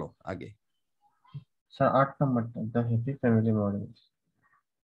জব্বার বলো আগে। স্যার 8 নাম্বারটা, দ্য হ্যাপি ফ্যামিলি মডেল।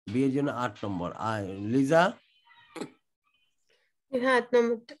 বিয়ের জন্য 8 নম্বর। আর লিজা? হ্যাঁ 8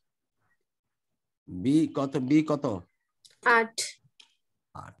 নম্বরটা। বি কত? 8।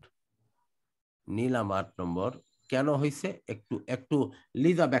 নিলাম 8 নম্বর। কেন হয়েছে একটু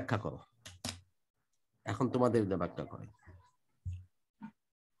লিজা ব্যাখ্যা করো। এখন তোমাদের ব্যাখ্যা করে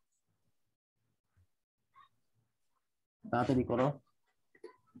তাড়াতাড়ি করো।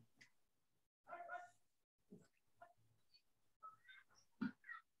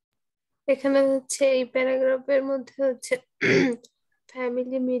 এখানে হচ্ছে এই প্যারাগ্রাফের মধ্যে হচ্ছে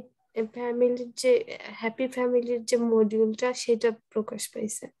ফ্যামিলির যে হ্যাপি ফ্যামিলির যে মডিউলটা সেটা প্রকাশ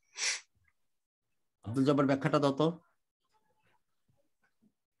পাইছে। আব্দুল জব্বার ব্যাখ্যাটা দাও তো।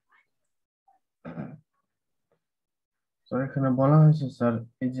 স্যার এখানে বলা হয়েছে স্যার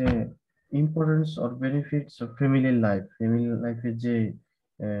এই যে importance or benefits of family লাইফের যে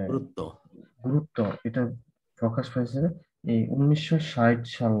গুরুত্ব গুরুত্ব এটা প্রকাশ পাইছে এই 1960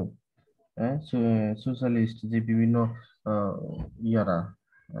 সাল সোশ্যালিস্ট যে বিভিন্ন আহ, ইয়ারা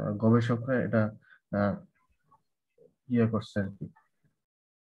গবেষকরা এটা আহ, করছে আর কি।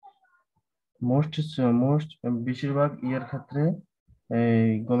 মোস্ট মোস্ট বেশিরভাগ ইয়ার ক্ষেত্রে এই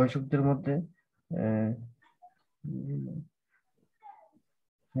গবেষকদের মধ্যে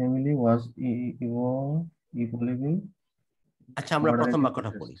ফ্যামিলি ওয়াজ ইভলিভিং আচ্ছা আমরা প্রথম মডারেট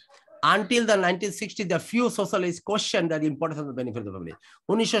বাক্যটা পড়ি। Until the 1960s, the few socialists questioned the importance of the benefit of the family.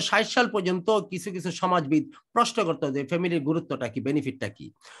 1960 সাল পর্যন্ত কিছু কিছু সমাজবিদ প্রশ্ন করত যে ফ্যামিলির গুরুত্বটা কি, বেনিফিটটা কি।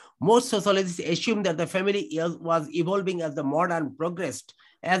 Most socialists assumed that the family was evolving as the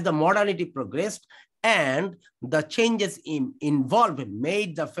modernity progressed, and the changes involved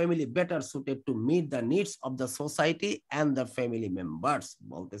made the family better suited to meet the needs of the society and the family members.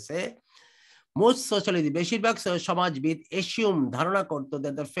 বলতেছে most socialists, বেশিরভাগ সমাজবিদ ধারণা করতো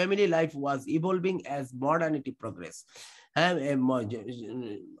that the family life was evolving as modernity progress. হ্যাঁ,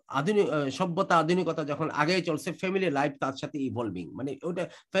 আধুনিক সভ্যতা আধুনিকতা যখন আগে চলছে, ফ্যামিলি লাইফ তার সাথে ইভলভিং, মানে ওটা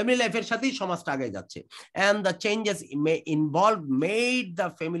ফ্যামিলি লাইফের সাথেই সমাজটা আগে যাচ্ছে। and the changes involved made the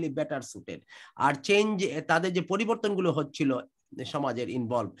family better suited, আর তাদের যে পরিবর্তনগুলো হচ্ছিল সমাজের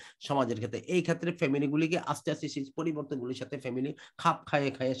সমাজের ক্ষেত্রে, এই ক্ষেত্রে ফ্যামিলিগুলিকে আস্তে আস্তে সেই পরিবর্তনগুলির সাথে ফ্যামিলি খাপ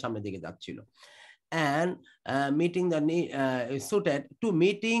খাইয়ে সামনের দিকে যাচ্ছিল। and meeting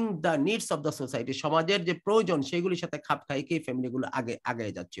the needs of the society, সমাজের যে প্রয়োজন সেগুলির সাথে খাপ খাইয়ে ফ্যামিলিগুলো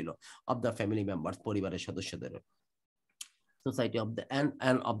আগে যাচ্ছিল, of the family members, পরিবারের সদস্যদের, society of the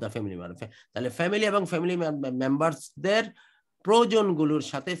and of the family member। তাহলে ফ্যামিলি এবং ফ্যামিলি মেম্বারসদের প্রয়োজনগুলোর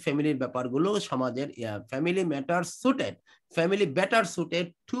সাথে ফ্যামিলির ব্যাপারগুলো সমাজের ফ্যামিলি বেটার সুটেড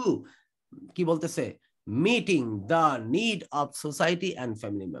টু, কি বলতেছে, meeting the need of society and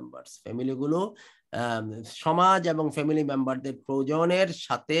family members, ফ্যামিলিগুলো সমাজ এবং ফ্যামিলি মেম্বারদের প্রয়োজনের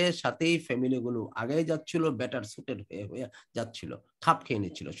সাথেই ফ্যামিলিগুলো আগে যাচ্ছিল, বেটার সুটেড হয়ে যাচ্ছিল, খাপ খেয়ে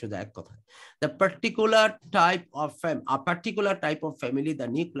নিচ্ছিল, সোজা এক কথা। The particular type of family, the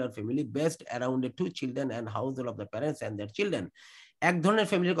nuclear family, based around the two children and household of the parents and their children, এক ধরনের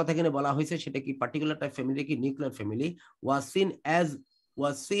ফ্যামিলির কথা এখানে বলা হয়েছে, সেটা কি পার্টিকুলার টাইপ ফ্যামিলি, কি nuclear family,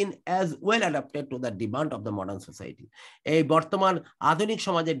 was seen as well adapted to the demand of the modern society। এই বর্তমান আধুনিক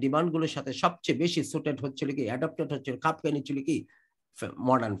সমাজের ডিমান্ডগুলোর সাথে সবচেয়ে বেশি সুটেড হচ্ছিল কি, অ্যাডাপ্টেড হচ্ছিল, খাপ খাইয়ে নিচ্ছিল কি,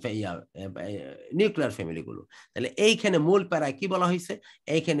 মডার্ন নিউক্লিয়ার ফ্যামিলিগুলো। তাহলে এইখানে মূল প্যারায় কি বলা হয়েছে,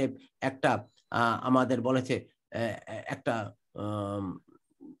 এইখানে একটা আমাদের বলেছে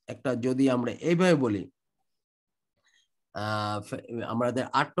একটা যদি আমরা এইভাবে বলি, আমাদের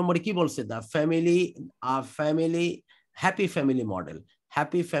 8 নম্বরে কি বলছে, the family happy family model.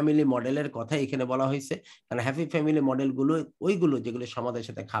 Happy family মডেলের কথা এখানে বলা হয়েছে, কারণ হ্যাপি ফ্যামিলি মডেলগুলো ওইগুলো যেগুলো সমাজের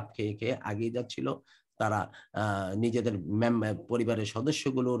সাথে খাপ খেয়ে আগিয়ে যাচ্ছিল, তারা নিজেদের পরিবারের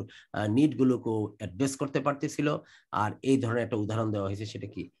সদস্যগুলোর নিডগুলোকেও অ্যাড্রেস করতে পারতেছিল। আর এই ধরনের একটা উদাহরণ দেওয়া হয়েছে, সেটা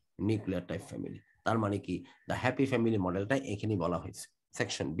কি, নিউক্লিয়ার টাইপ ফ্যামিলি। তার মানে কি, দ্য হ্যাপি ফ্যামিলি মডেলটা এখানে বলা হয়েছে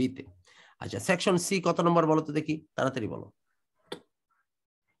সেকশন বি তে। আচ্ছা, সেকশন সি কত নম্বর বলো তো দেখি, তাড়াতাড়ি বলো।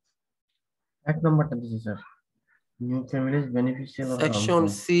 1 নম্বরটা দিছি sir, new families beneficial or section harmful.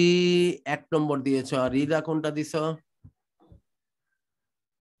 C 1 নম্বর দিয়েছো, আর রিদা কোনটা দিছো?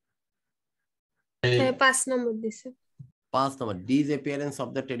 5 নম্বর দিছে। 5 নম্বর, disappearance of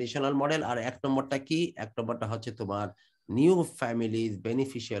the traditional model. আর 1 নম্বরটা কি, 1 নম্বরটা হচ্ছে তোমার new families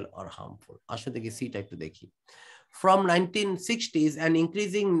beneficial or harmful. আসলে দেখি সিটা একটু দেখি। From 1960s, an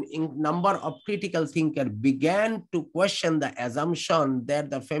increasing number of critical thinkers began to question the assumption that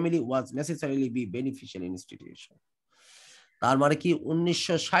the family was necessarily be beneficial institution. তার মানে কি,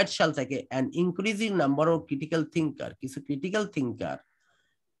 1960 সাল থেকে an increasing number of critical thinker, কিছু critical thinker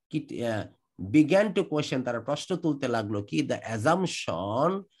began to question, তারা প্রশ্ন তুলতে লাগলো কি, the assumption,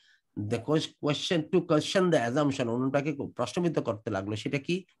 the question the assumption, অনুটাকে প্রশ্নবিদ্ধ করতে লাগলো। সেটা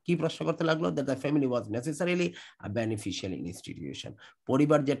কি প্রশ্ন করতে লাগলো, that the family was necessarily a beneficial institution,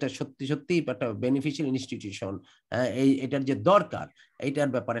 পরিবার যেটা সত্যি একটা বেনিফিশিয়াল ইনস্টিটিউশন, এটার যে দরকার,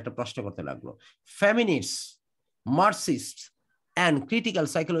 এইটার ব্যাপারে একটা প্রশ্ন করতে লাগলো। Feminist, Marxist and critical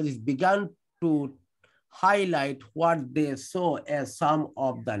psychologists began to highlight what they saw as some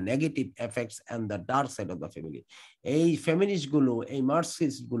of the negative effects and the dark side of the family. এই ফেমিনিস্ট গুলো, এই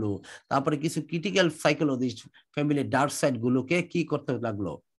মার্কসিস্ট গুলো, তারপরে কিছু ক্রিটিক্যাল সাইকোলজিস্ট ফ্যামিলির ডার্ক সাইড গুলোকে কি করতে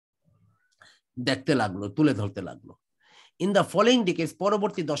লাগলো, দেখতে লাগলো, তুলে ধরতে লাগলো। In the following decades,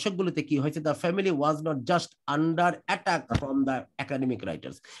 পরবর্তী দশকগুলোতে কি হয়েছে, the family was not just under attack from the academic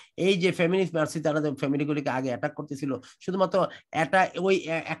writers. এই যে ফেমিনিস্ট মার্সি তারা ফ্যামিলিগুলিকে আগে অ্যাটাক করতেছিল, শুধুমাত্র ওই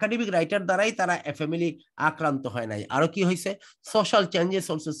একাডেমিক রাইটার দ্বারাই তারা ফ্যামিলি আক্রান্ত হয় নাই, আরো কি হয়েছে, social changes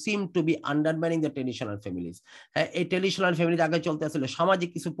also seem to B undermining the traditional families. হ্যাঁ, এই ট্রেডিশনাল ফ্যামিলি আগে চলতে আসলে সামাজিক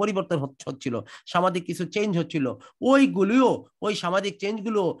কিছু পরিবর্তন হচ্ছিল, সামাজিক কিছু চেঞ্জ হচ্ছিল, ওই সামাজিক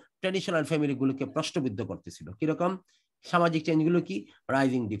চেঞ্জগুলো ট্রেডিশনাল ফ্যামিলিগুলোকে প্রশ্নবিদ্ধ করতেছিল। কিরকম সামাজিক চেঞ্জগুলো? কি,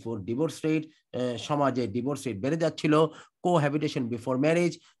 রাইজিং ডিভোর্স রেট, সমাজে ডিভোর্স রেট বেড়ে যাচ্ছিল, কোহ্যাবিটেশন বিফোর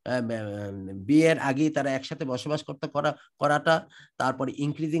ম্যারেজ, বিয়ের আগে তারা একসাথে বসবাস করাটা, তারপরে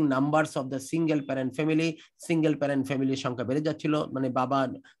increasing numbers of the single parent ফ্যামিলির সংখ্যা বেড়ে যাচ্ছিল, মানে বাবা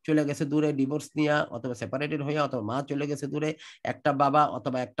চলে গেছে দূরে ডিভোর্স নিয়ে, অথবা সেপারেটেড হয়ে, অথবা মা চলে গেছে দূরে, একটা বাবা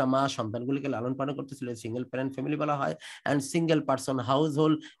অথবা একটা মা সন্তানগুলিকে লালন পালন করতেছিল, সিঙ্গেল প্যারেন্ট ফ্যামিলি বলা হয়। And single person house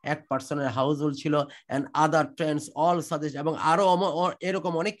hold, এক পার্সনের হাউস হোল্ড ছিল। And other Trends all suggest, এবং আরো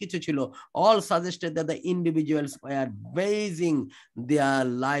এরকম অনেক কিছু ছিল, all suggested that the individuals were basing their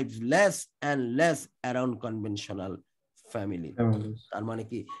lives less and less around conventional family. তার মানে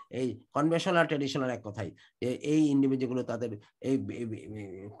কি, এই কনভেনশনাল ট্রেডিশনাল এক কথাই, এই ইন্ডিভিজুয়াল তাদের এই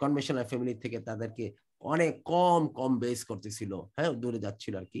কনভেনশনাল ফ্যামিলি থেকে তাদেরকে অনেক কম বেস করতেছিল, হ্যাঁ, দূরে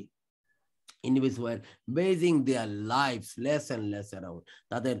যাচ্ছিল আর কি। individuals were basing their lives less and less around,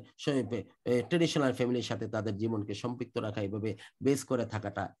 তাদের ট্রেডিশনাল ফ্যামিলির সাথে তাদের জীবনকে সম্পৃক্ত রাখা, এইভাবে বেস করে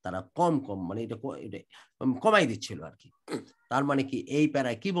থাকাটা তারা কম মানে এটা কমাই দিচ্ছিল আর কি। তার মানে কি, এই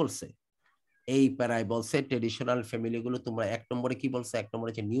প্যারায় কি বলছে, এই প্যারায় বলছে ট্রেডিশনাল ফ্যামিলিগুলো তোমরা এক নম্বরে কি বলছে, এক নম্বরে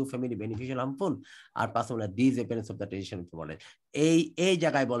হচ্ছে নিউ ফ্যামিলি বেনিফিশিয়াল হার্মফুল, আর 5 নম্বরে disappearance of the traditional family. এই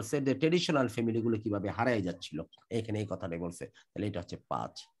জায়গায় বলছে যে ট্রেডিশনাল ফ্যামিলিগুলো কিভাবে হারায় যাচ্ছিল, এখানে এই কথাটাই বলছে। তাহলে এটা হচ্ছে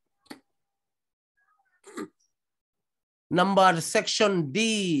 5 নাম্বার। সেকশন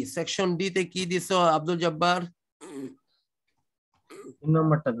ডি তে কি দিছো আব্দুল জব্বার? 3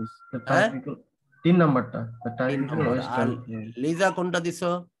 নাম্বারটা দিস, টাইপিক্যাল 3 নাম্বারটা, টাইপিক্যাল আর ওয়েস্টার্ন। লিজা কোনটা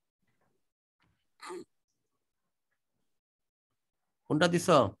দিছো? কোনটা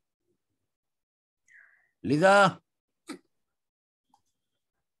দিছো লিজা?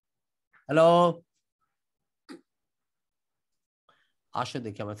 হ্যালো, আসো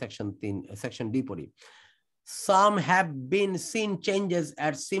দেখি আমরা সেকশন ডি পড়ি। Some have been seen changes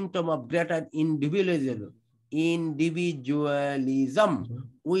as symptom of greater individualism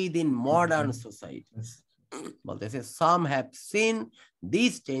within modern societies. বলতেছে some have seen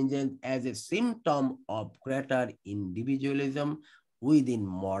these changes as a symptom of greater individualism within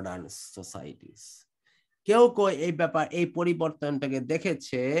modern societies. কেউ এই ব্যাপার, এই পরিবর্তনটাকে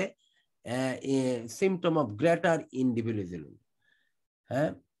দেখেছে symptom of greater individualism,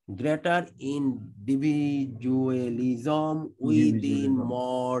 হ্যাঁ, greater individualism within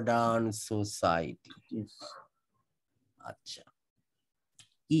modern society. আচ্ছা,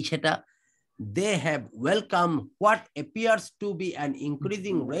 কি সেটা? They have welcomed what appears to be an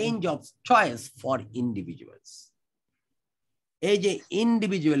increasing range of choice for individuals. এই যে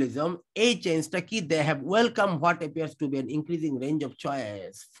ইন্ডিভিজুয়ালিজম, এই চেঞ্জটা কি, they have welcome what appears to be an increasing range of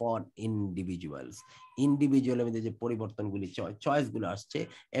choice for individuals. ইন্ডিভিজুয়ালের মধ্যে যে পরিবর্তনগুলি, চয়েসগুলো আসছে,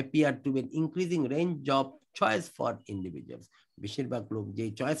 appear to be an increasing range of choice for individuals. বেশিরভাগ লোক যে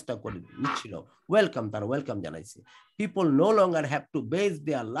চয়েসটা করে নিচ্ছিল, তারা ওয়েলকাম জানাইছে। People no longer have to base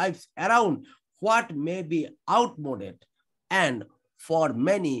their lives around what may be আউটমোডেড and for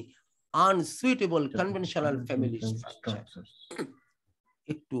many unsuitable conventional family structure.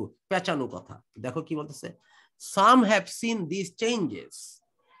 একটু পেঁচানো কথা, দেখো কি বলতেছে। Some have seen these changes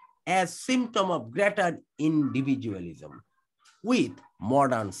as symptom of greater individualism with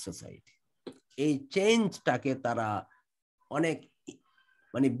modern society. এই চেঞ্জটাকে তারা অনেক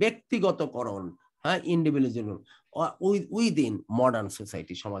মানে ব্যক্তিগতকরণ, হ্যাঁ, ইন্ডিভিজুয়াল উইদিন মডার্ন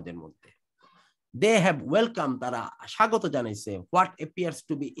সোসাইটি, সমাজের মধ্যে। They have welcomed, তারা স্বাগত জানাইছে, what appears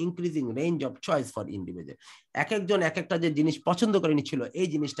to be increasing range of choice for individual. এক একজন এক একটা যে জিনিস পছন্দ করে নিচ্ছিল, এই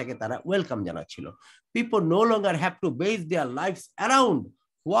জিনিসটাকে তারা welcome জানাচ্ছিল। People no longer have to base their lives around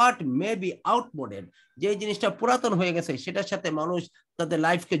what may be outmoded. যে জিনিসটা পুরাতন হয়ে গেছে সেটার সাথে মানুষ তাদের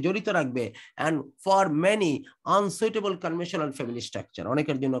লাইফকে জড়িত রাখবে। And for many unsuitable conventional family structure,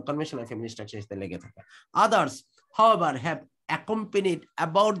 অনেকের জন্য কনভেনশনাল ফ্যামিলি স্ট্রাকচার সাথে লেগে থাকে। Others, however, have accompanied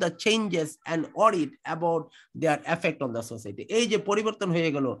about the changes and worried about their effect on the society. এই যে পরিবর্তন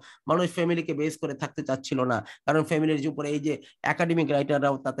হয়ে গেল, মানুষ ফ্যামিলিকে বেস করে থাকতে চাচ্ছিল না, কারণ ফ্যামিলির উপরে এই যে একাডেমিক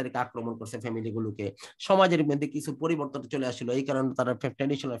রাইটাররাও তাদেরকে আক্রমণ করছে ফ্যামিলিগুলোকে, সমাজের মধ্যে কিছু পরিবর্তন চলে আসলো, এই কারণে তারা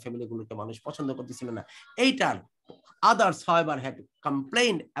ট্র্যাডিশনাল ফ্যামিলিগুলোকে মানুষ পছন্দ করতেছিল না। এইটার others however had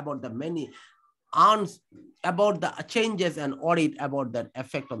complained about the many about the changes and worried about their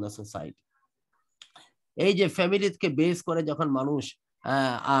effect on the society. এই যে ফ্যামিলিকে বেস করে যখন মানুষ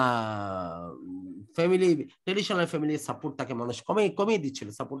ফ্যামিলি ট্রেডিশনাল ফ্যামিলি সাপোর্ট তাকে মানুষ কমিয়ে দিচ্ছিল,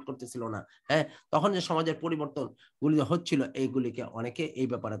 সাপোর্ট করতেছিল না, হ্যাঁ, তখন যে সমাজের পরিবর্তন গুলি হচ্ছিল এইগুলিকে অনেকে এই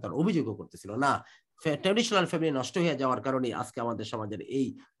ব্যাপারে তার অভিযোগও করতেছিল না। ট্রেডিশনাল ফ্যামিলি নষ্ট হয়ে যাওয়ার কারণে আজকে আমাদের সমাজের এই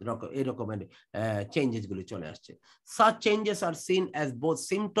রকমের চেঞ্জেস গুলি চলে আসছে। Such changes are seen as both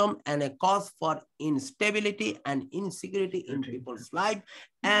symptom and a cause for instability and insecurity in people's life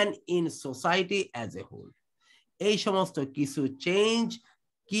and in society as a whole. এই সমস্ত কিছু চেঞ্জ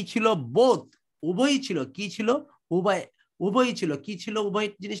কি ছিল, বোথ উভয়ই ছিল, কি ছিল, উভয়ই ছিল, কি ছিল, উভয়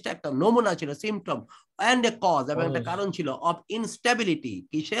জিনিসটা একটা নমুনা ছিল, সিমটম এন্ড এ কজ, এবং একটা কারণ ছিল অফ ইনস্টেবিলিটি,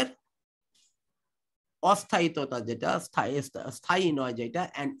 কিসের, অস্থায়িত্বতা, যেটা স্থায়ী নয় যেটা,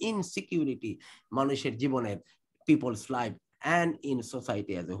 এন্ড ইনসিকিউরিটি, মানুষের জীবনের, people's life end in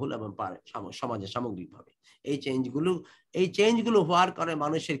society as a whole, এবং সমাজে সামগ্রিকভাবে এই চেঞ্জগুলো হওয়ার কারণে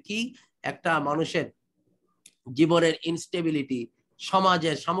মানুষের কি, একটা মানুষের জীবনের ইনস্টেবিলিটি,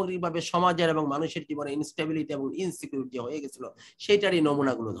 সমাজের সামগ্রিকভাবে সমাজের এবং মানুষের জীবনে ইনস্টেবিলিটি এবং ইনসিকিউরিটি হয়ে গেছিল, সেটারই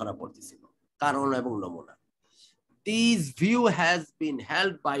নমুনাগুলো ধরা পড়তেছিল, কারণ এবং নমুনা। This view has been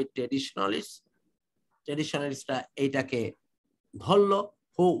held by ট্রেডিশনালিস্টরা এইটাকে ধরলো,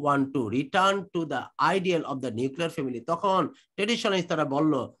 who want to return to the ideal of the nuclear family। তখন ট্রেডিশনালিস্ট তারা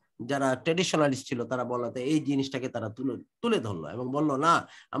বলল, যারা ট্রেডিশনালিস্ট ছিল তারা বললো, এই জিনিসটাকে তারা তুলে ধরলো এবং বললো না,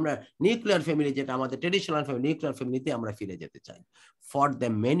 আমরা নিউক্লিয়ার ফ্যামিলি, যেটা আমাদের ট্রেডিশনাল ফ্যামিলি, নিউক্লিয়ার ফ্যামিলিতে আমরা ফিরে যেতে চাই। For the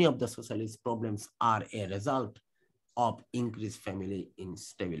many of the socialist problems R a result of increase family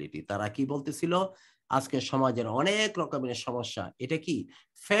instability. তারা কি বলতেছিল, আজকে সমাজের অনেক রকমের সমস্যা, এটা কি,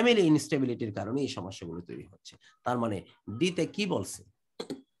 ফ্যামিলি ইনস্টেবিলিটির কারণে এই সমস্যাগুলো তৈরি হচ্ছে। তার মানে ডিতে কি বলছে,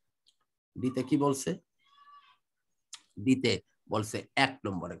 ডিতে বলছে 1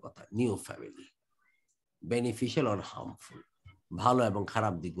 নম্বরের কথা, new family beneficial or harmful, ভালো এবং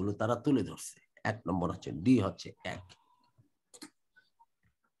খারাপ দিকগুলো তারা তুলে ধরছে। 1 নম্বর হচ্ছে, ডি হচ্ছে 1,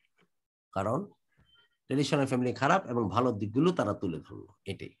 কারণ ট্রেডিশনাল ফ্যামিলি খারাপ এবং ভালো দিকগুলো তারা তুলে ধরলো,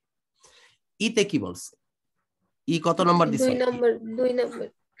 এটাই। ইতে কি বলছে, ই কত নম্বর দিছে? 2 নম্বর।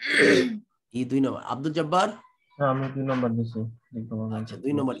 ই 2 নম্বর। আব্দুল জব্বার, আমি 2 নম্বর দিছি। আচ্ছা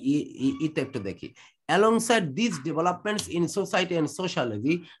 2 নম্বর ইতে একটু দেখি। Alongside these developments in society and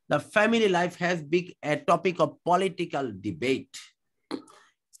sociology, the family life has become a topic of political debate.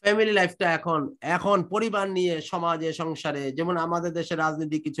 Family লাইফটা এখন পরিবার নিয়ে সমাজে সংসারে, যেমন আমাদের দেশে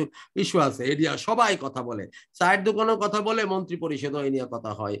রাজনীতি কিছু ইস্যু আছে, এরিয়া সবাই কথা বলে, চায়ের দোকানেও কথা বলে, মন্ত্রী পরিষদও এই নিয়ে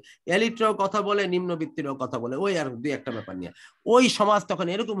কথা হয়, এলিটরাও কথা বলে, নিম্নবিত্তিরও কথা বলে, ওই আর দুই একটা ব্যাপার নিয়ে। ওই সমাজ তখন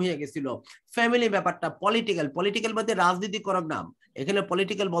এরকম হয়ে গেছিল, ফ্যামিলি ব্যাপারটা পলিটিক্যাল বলতে রাজনীতি করক নাম, এখানে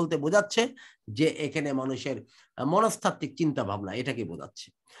পলিটিক্যাল বলতে বোঝাচ্ছে যে এখানে মানুষের মনস্তাত্ত্বিক চিন্তা ভাবনা, এটাকে বোঝাচ্ছে।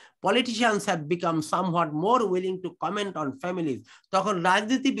 Politicians have become somewhat more willing to comment on families. তখন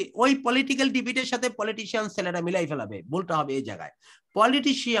রাজনীতি ওই পলিটিক্যাল ডিবেটের সাথে পলিটিশিয়ান ছেলেরা মিলাই ফেলাবে, বলতে হবে এই জায়গায়।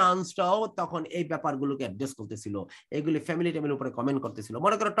 পলিটিশিয়ানসরাও তখন এই ব্যাপারগুলোকে অ্যাড্রেস করতেছিল, এগুলি ফ্যামিলি টেবিলের উপরে কমেন্ট করতেছিল।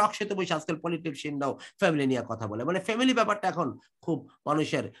 মনে করো টক শোতে বসে আজকাল পলিটিশিয়ানরাও ফ্যামিলি নিয়ে কথা বলে, মানে ফ্যামিলি ব্যাপারটা এখন খুব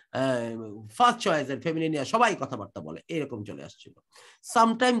মানুষের ফার্স্ট চয়েসের, ফ্যামিলি নিয়ে সবাই কথাবার্তা বলে, এরকম চলে আসছিল।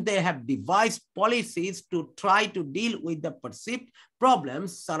 Sometimes they have devised policies to try to deal with the perceived problems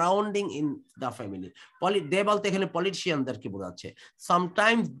surrounding in the family. they বলতে এখানে পলিটিশিয়ানদেরকে বোঝাচ্ছে।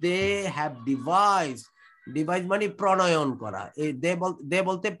 Sometimes they have devised মানে প্রণয়ন করা, এই দে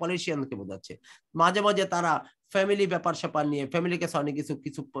বলতে পলিটিশিয়ানকে বোঝাচ্ছে। মাঝে মাঝে তারা ফ্যামিলি ব্যাপার স্যাপার নিয়ে ফ্যামিলিকে অনেক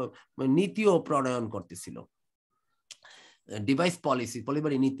কিছু নীতিও প্রণয়ন করতেছিল। ডিভাইস পলিসি,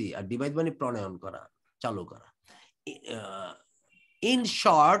 পরিবারের নীতি, আর ডিভাইস মানে প্রণয়ন করা, চালু করা। In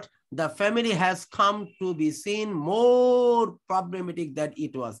short, the family has come to be seen more problematic than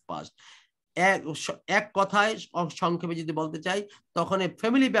it was past. এক কথায় সংক্ষেপে যদি বলতে চাই, তখন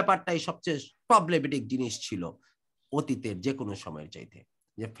ফ্যামিলি ব্যাপারটাই সবচেয়ে প্রবলেমেটিক জিনিস ছিল অতীতের যে কোনো সময়ের চাইতে।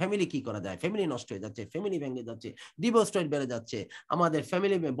 যে ফ্যামিলি কি করা যায়, ফ্যামিলি নষ্ট হয়ে যাচ্ছে, ফ্যামিলি ভেঙে যাচ্ছে, ডিভোর্স রেট বেড়ে যাচ্ছে, আমাদের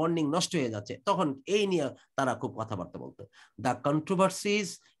ফ্যামিলি বন্ডিং নষ্ট হয়ে যাচ্ছে, তখন এই নিয়ে তারা খুব কথাবার্তা বলতো। দ্য কন্ট্রোভার্সিজ,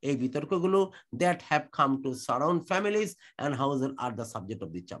 এই বিতর্কগুলো, that have come to surround families and houses are the subject of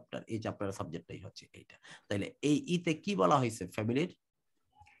the chapter. এই চ্যাপ্টারের সাবজেক্টটাই হচ্ছে এইটা। তাইলে এই ইতে কি বলা হয়েছে, ফ্যামিলির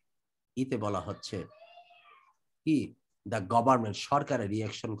ইতে বলা হচ্ছে কি, দ্য গভর্নমেন্ট, সরকারের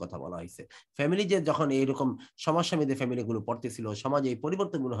রিয়াকশন কথা বলা হয়েছে। ফ্যামিলি যে যখন এইরকম সমস্যা মধ্যে ফ্যামিলি গুলো পড়তেছিল, সমাজে এই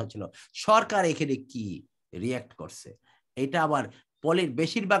পরিবর্তন গুলো হচ্ছিল, সরকার এখানে কি রিয়াক্ট করছে। এটা আবার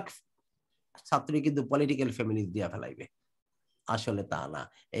বেশিরভাগ ছাত্রী কিন্তু পলিটিক্যাল ফ্যামিলি দিয়া ফেলাইবে, আসলে তা না।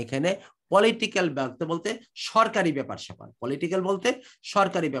 এখানে পলিটিক্যাল বলতে সরকারি ব্যাপার স্যাপার, পলিটিক্যাল বলতে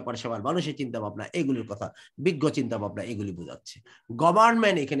সরকারি ব্যাপার স্যাপার, মানুষের চিন্তা ভাবনা, এগুলির কথা, বিজ্ঞ চিন্তা ভাবনা, এগুলি বোঝাচ্ছে।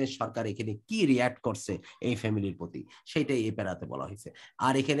 গভর্নমেন্ট এখানে, সরকার এখানে কি রিঅ্যাক্ট করছে এই ফ্যামিলির প্রতি, সেইটাই এই প্যারাতে বলা হয়েছে।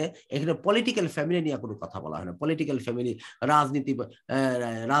 আর এখানে পলিটিক্যাল ফ্যামিলি নিয়ে কোনো কথা বলা হয় না। পলিটিক্যাল ফ্যামিলি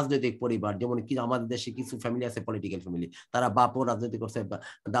রাজনৈতিক পরিবার, যেমন কি আমাদের দেশে কিছু ফ্যামিলি আছে পলিটিক্যাল ফ্যামিলি, তারা বাপও রাজনীতি করছে,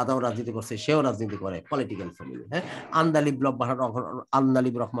 দাদাও রাজনীতি করছে, সেও রাজনীতি করে, পলিটিক্যাল ফ্যামিলি। হ্যাঁ,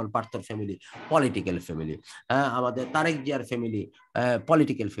 Andalib Rahman পার্থর family political family. হ্যাঁ, আমাদের তারেক জিয়ার ফ্যামিলি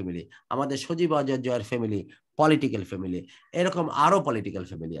পলিটিক্যাল ফ্যামিলি, আমাদের সজীব জয়ের ফ্যামিলি পলিটিক্যাল ফ্যামিলি, এরকম আরো পলিটিক্যাল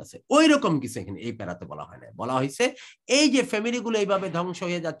ফ্যামিলি আছে। ওই রকম কিছু এখানে এই প্যারাতে বলা হয় না। বলা হয়েছে এই যে ফ্যামিলিগুলো এইভাবে ধ্বংস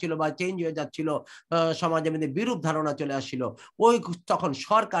হয়ে যাচ্ছিল বা চেঞ্জ হয়ে যাচ্ছিল, সমাজের মধ্যে বিরূপ ধারণা চলে আসছিল, ওই তখন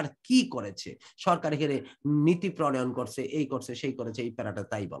সরকার কি করেছে, সরকার এখানে নীতি প্রণয়ন করছে, এই করছে, সেই করেছে, এই প্যারাটা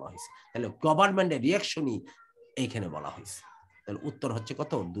তাই বলা হয়েছে। তাহলে গভর্নমেন্টের রিঅ্যাকশনই এইখানে বলা হয়েছে। তাহলে উত্তর হচ্ছে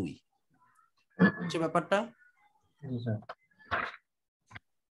কত? 2 হচ্ছে ব্যাপারটা।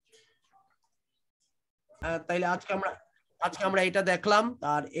 তাইলে আজকে আমরা এটা দেখলাম,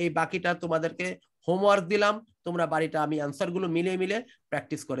 আর এই বাকিটা তোমাদেরকে হোমওয়ার্ক দিলাম, তোমরা বাড়িটা আমি অ্যান্সারগুলো মিলে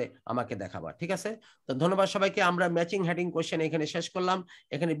প্র্যাকটিস করে আমাকে দেখাবা, ঠিক আছে? তো ধন্যবাদ সবাইকে। আমরা ম্যাচিং হেডিং কোশ্চেন এখানে শেষ করলাম।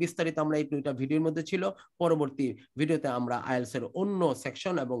 এখানে বিস্তারিত আমরা এই 2টা ভিডিওর মধ্যে ছিল। পরবর্তী ভিডিওতে আমরা আইএলটিএস এর অন্য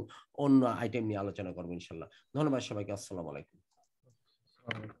সেকশন এবং অন্য আইটেম নিয়ে আলোচনা করবো ইনশাআল্লাহ। ধন্যবাদ সবাইকে। আসসালামু আলাইকুম।